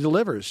time she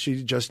delivers,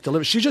 she just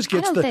delivers. She just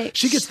gets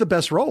gets the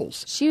best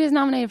roles. She was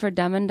nominated for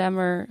Dumb and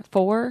Dumber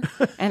 4,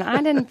 and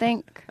I didn't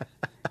think.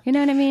 You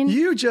know what I mean?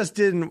 You just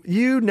didn't.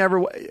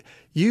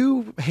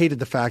 You hated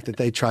the fact that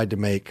they tried to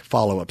make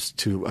follow-ups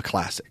to a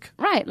classic.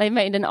 Right. They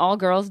made an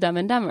all-girls Dumb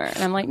and Dumber.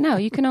 And I'm like, no,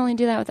 you can only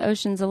do that with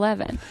Ocean's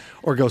 11.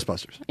 Or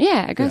Ghostbusters.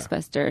 Yeah,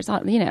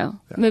 Ghostbusters. You know,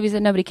 movies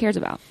that nobody cares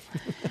about.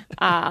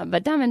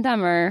 But Dumb and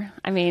Dumber,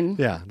 I mean,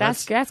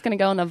 that's going to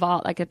go in the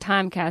vault like a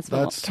time capsule.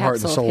 That's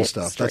heart and soul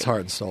stuff. That's heart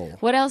and soul.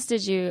 What else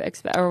did you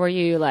expect? Or were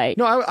you like...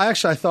 No, I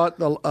thought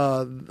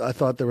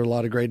there were a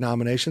lot of great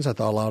nominations. I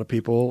thought a lot of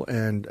people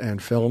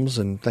and films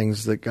and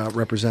things that got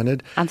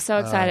represented. I'm so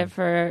excited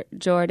for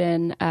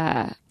Jordan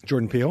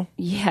Peele?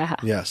 Yeah.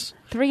 Yes.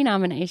 3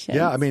 nominations.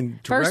 Yeah, I mean,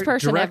 first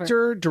person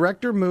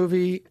director,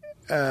 movie,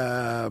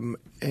 and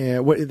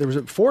there was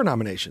 4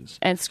 nominations.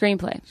 And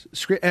screenplay.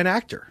 And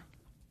actor.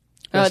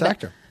 Best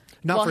actor.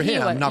 Not for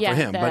him,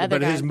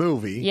 but his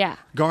movie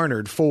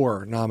garnered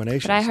 4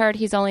 nominations. But I heard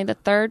he's only the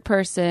 3rd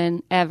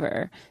person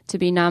ever to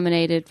be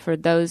nominated for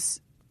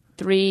those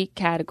 3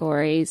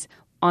 categories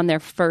on their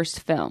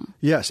first film.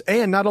 Yes,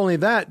 and not only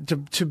that,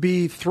 to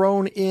be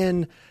thrown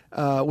in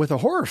with a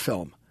horror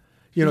film.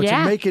 You know,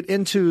 to make it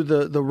into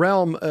the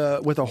realm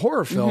with a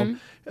horror film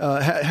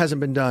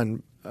hasn't been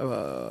done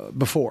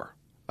before.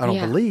 I don't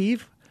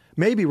believe.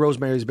 Maybe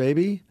Rosemary's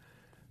Baby,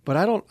 but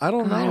I don't know.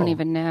 I don't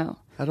even know.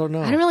 I don't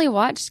know. I don't really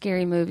watch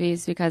scary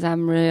movies because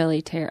I'm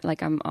really I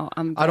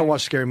don't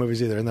watch scary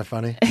movies either. Isn't that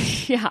funny?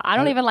 Yeah, I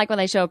don't even like when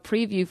they show a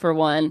preview for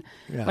one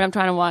when I'm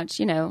trying to watch,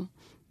 you know,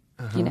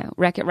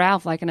 Wreck-It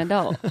Ralph like an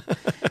adult.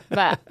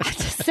 But I'm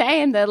just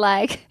saying that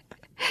like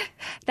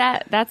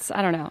that's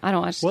I don't know. I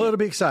don't watch. Well, it'll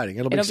be exciting.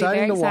 It'll be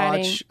exciting to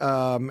watch.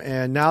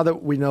 And now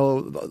that we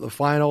know the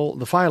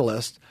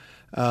finalist,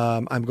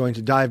 I'm going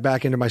to dive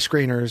back into my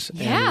screeners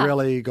and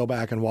really go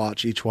back and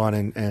watch each one,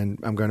 and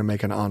I'm going to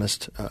make an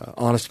honest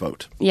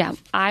vote. Yeah,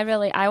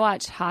 I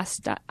watched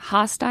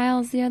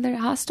Hostiles the other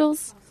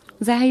Hostels.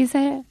 Is that how you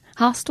say it?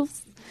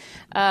 Hostels.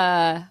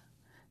 And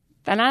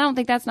I don't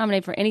think that's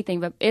nominated for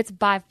anything, but it's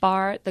by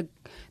far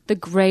the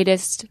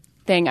greatest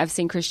thing I've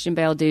seen Christian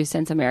Bale do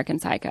since American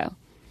Psycho.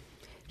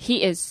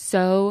 He is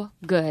so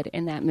good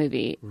in that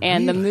movie. Really?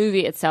 And the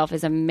movie itself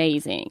is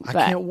amazing. I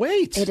can't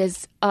wait. It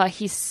is.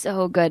 He's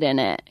so good in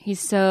it. He's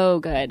so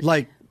good.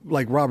 Like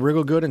Rob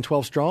Riggle good in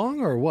 12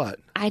 Strong or what?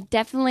 I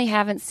definitely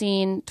haven't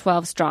seen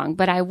 12 Strong,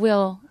 but I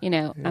will,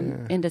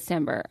 in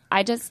December.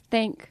 I just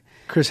think...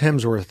 Chris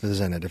Hemsworth is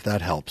in it, if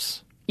that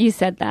helps. You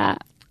said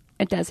that.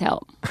 It does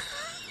help.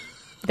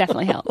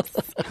 Definitely helps.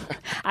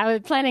 I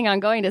was planning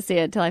on going to see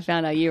it until I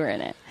found out you were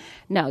in it.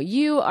 No,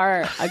 you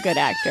are a good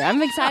actor.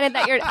 I'm excited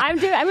that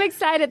I'm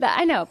excited that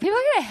I know people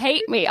are going to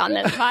hate me on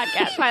this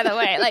podcast. By the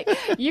way, like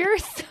you're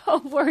so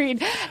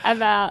worried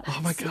about.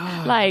 Oh my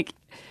God! Like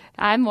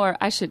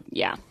I should.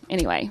 Yeah.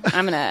 Anyway,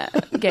 I'm going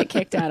to get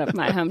kicked out of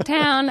my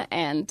hometown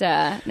and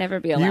never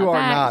be allowed. You are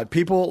back. not.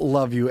 People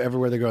love you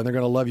everywhere they go, and they're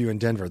going to love you in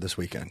Denver this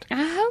weekend.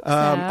 I hope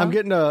I'm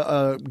getting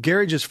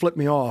Gary just flipped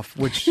me off,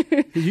 which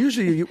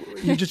usually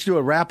you just do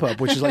a wrap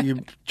up, which is like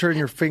you turn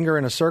your finger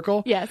in a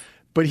circle. Yes.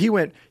 But he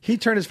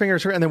turned his finger in a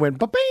circle and then went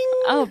ba-bing.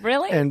 Oh,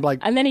 really? And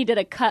then he did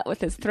a cut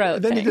with his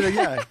throat. Then he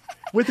did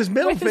with his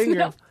middle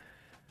finger.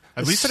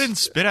 At least I didn't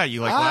spit at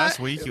you like last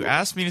week. You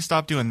asked me to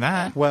stop doing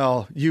that.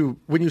 Well,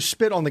 when you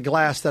spit on the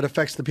glass, that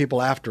affects the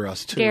people after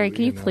us, too. Gary,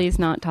 can you please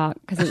not talk?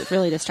 Because it's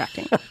really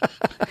distracting.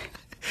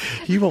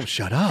 He won't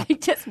shut up. He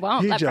just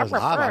won't. He just... It's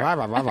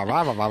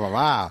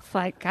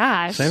like,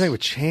 gosh. Same thing with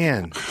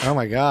Chan. Oh,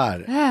 my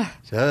God.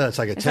 It's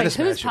like a tennis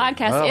match. Whose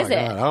podcast is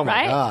it? Oh,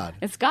 my God.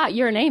 It's got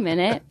your name in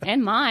it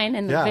and mine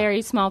in the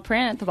very small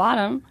print at the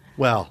bottom.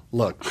 Well,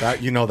 look,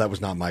 that was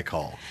not my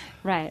call.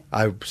 Right.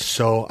 I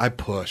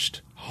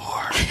pushed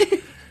hard.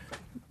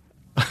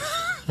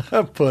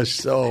 I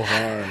pushed so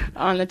hard.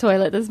 On the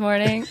toilet this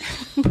morning.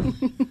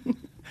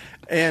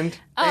 and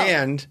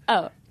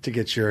to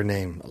get your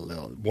name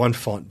one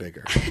font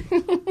bigger.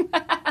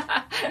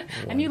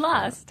 And you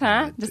lost,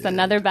 huh? Just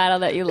another battle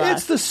that you lost.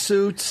 It's the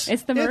suits.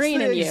 It's the Marine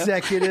in you. It's the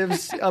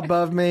executives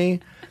above me.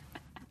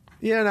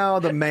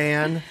 The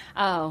man.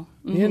 Oh.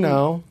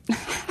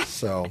 Mm-hmm.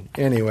 So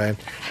anyway,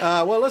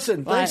 well,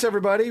 listen. Thanks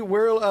everybody.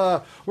 We're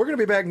going to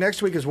be back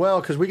next week as well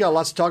because we got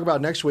lots to talk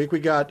about next week. We're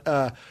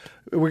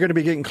going to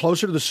be getting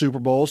closer to the Super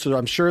Bowl, so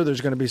I'm sure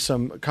there's going to be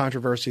some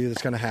controversy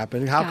that's going to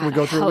happen. How can we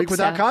go through a week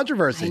without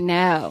controversy? I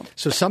know.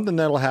 So something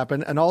that'll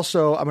happen, and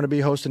also I'm going to be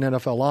hosting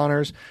NFL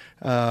Honors,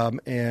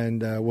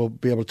 and we'll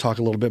be able to talk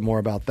a little bit more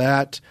about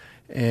that.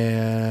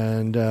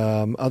 And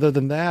other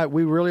than that,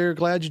 we really are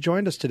glad you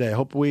joined us today. I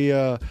hope we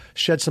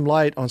shed some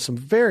light on some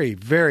very,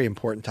 very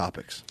important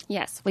topics.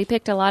 Yes, we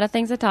picked a lot of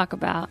things to talk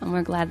about, and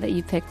we're glad that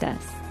you picked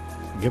us.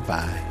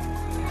 Goodbye.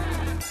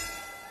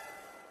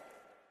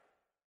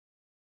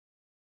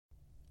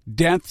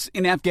 Deaths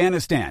in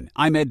Afghanistan.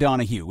 I'm Ed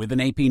Donahue with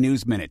an AP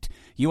News Minute.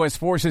 U.S.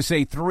 forces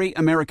say 3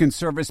 American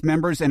service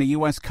members and a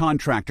U.S.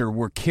 contractor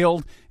were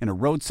killed in a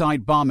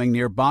roadside bombing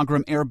near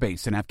Bagram Air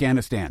Base in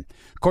Afghanistan.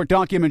 Court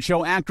documents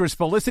show actress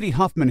Felicity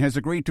Huffman has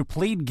agreed to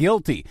plead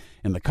guilty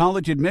in the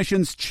college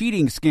admissions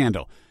cheating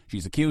scandal.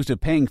 She's accused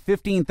of paying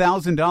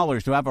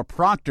 $15,000 to have a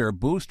proctor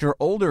boost her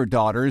older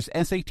daughter's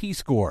SAT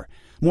score.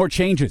 More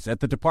changes at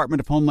the Department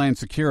of Homeland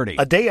Security.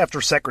 A day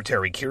after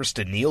Secretary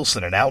Kirstjen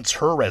Nielsen announced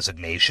her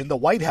resignation, the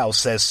White House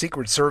says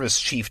Secret Service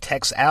Chief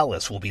Tex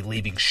Alice will be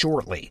leaving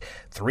shortly.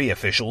 3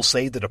 officials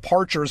say the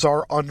departures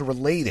are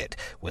unrelated,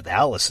 with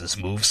Alice's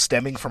move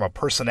stemming from a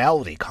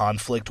personality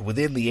conflict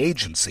within the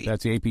agency.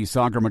 That's AP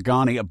Sagar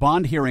Magani. A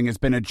bond hearing has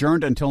been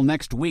adjourned until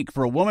next week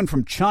for a woman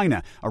from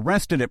China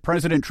arrested at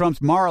President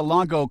Trump's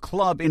Mar-a-Lago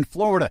club in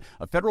Florida.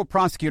 A federal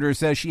prosecutor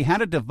says she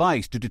had a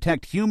device to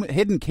detect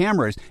hidden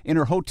cameras in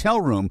her hotel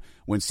room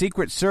when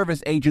Secret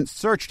Service agents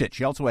searched it.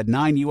 She also had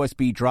 9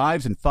 USB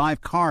drives and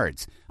 5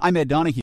 cards. I'm Ed Donahue.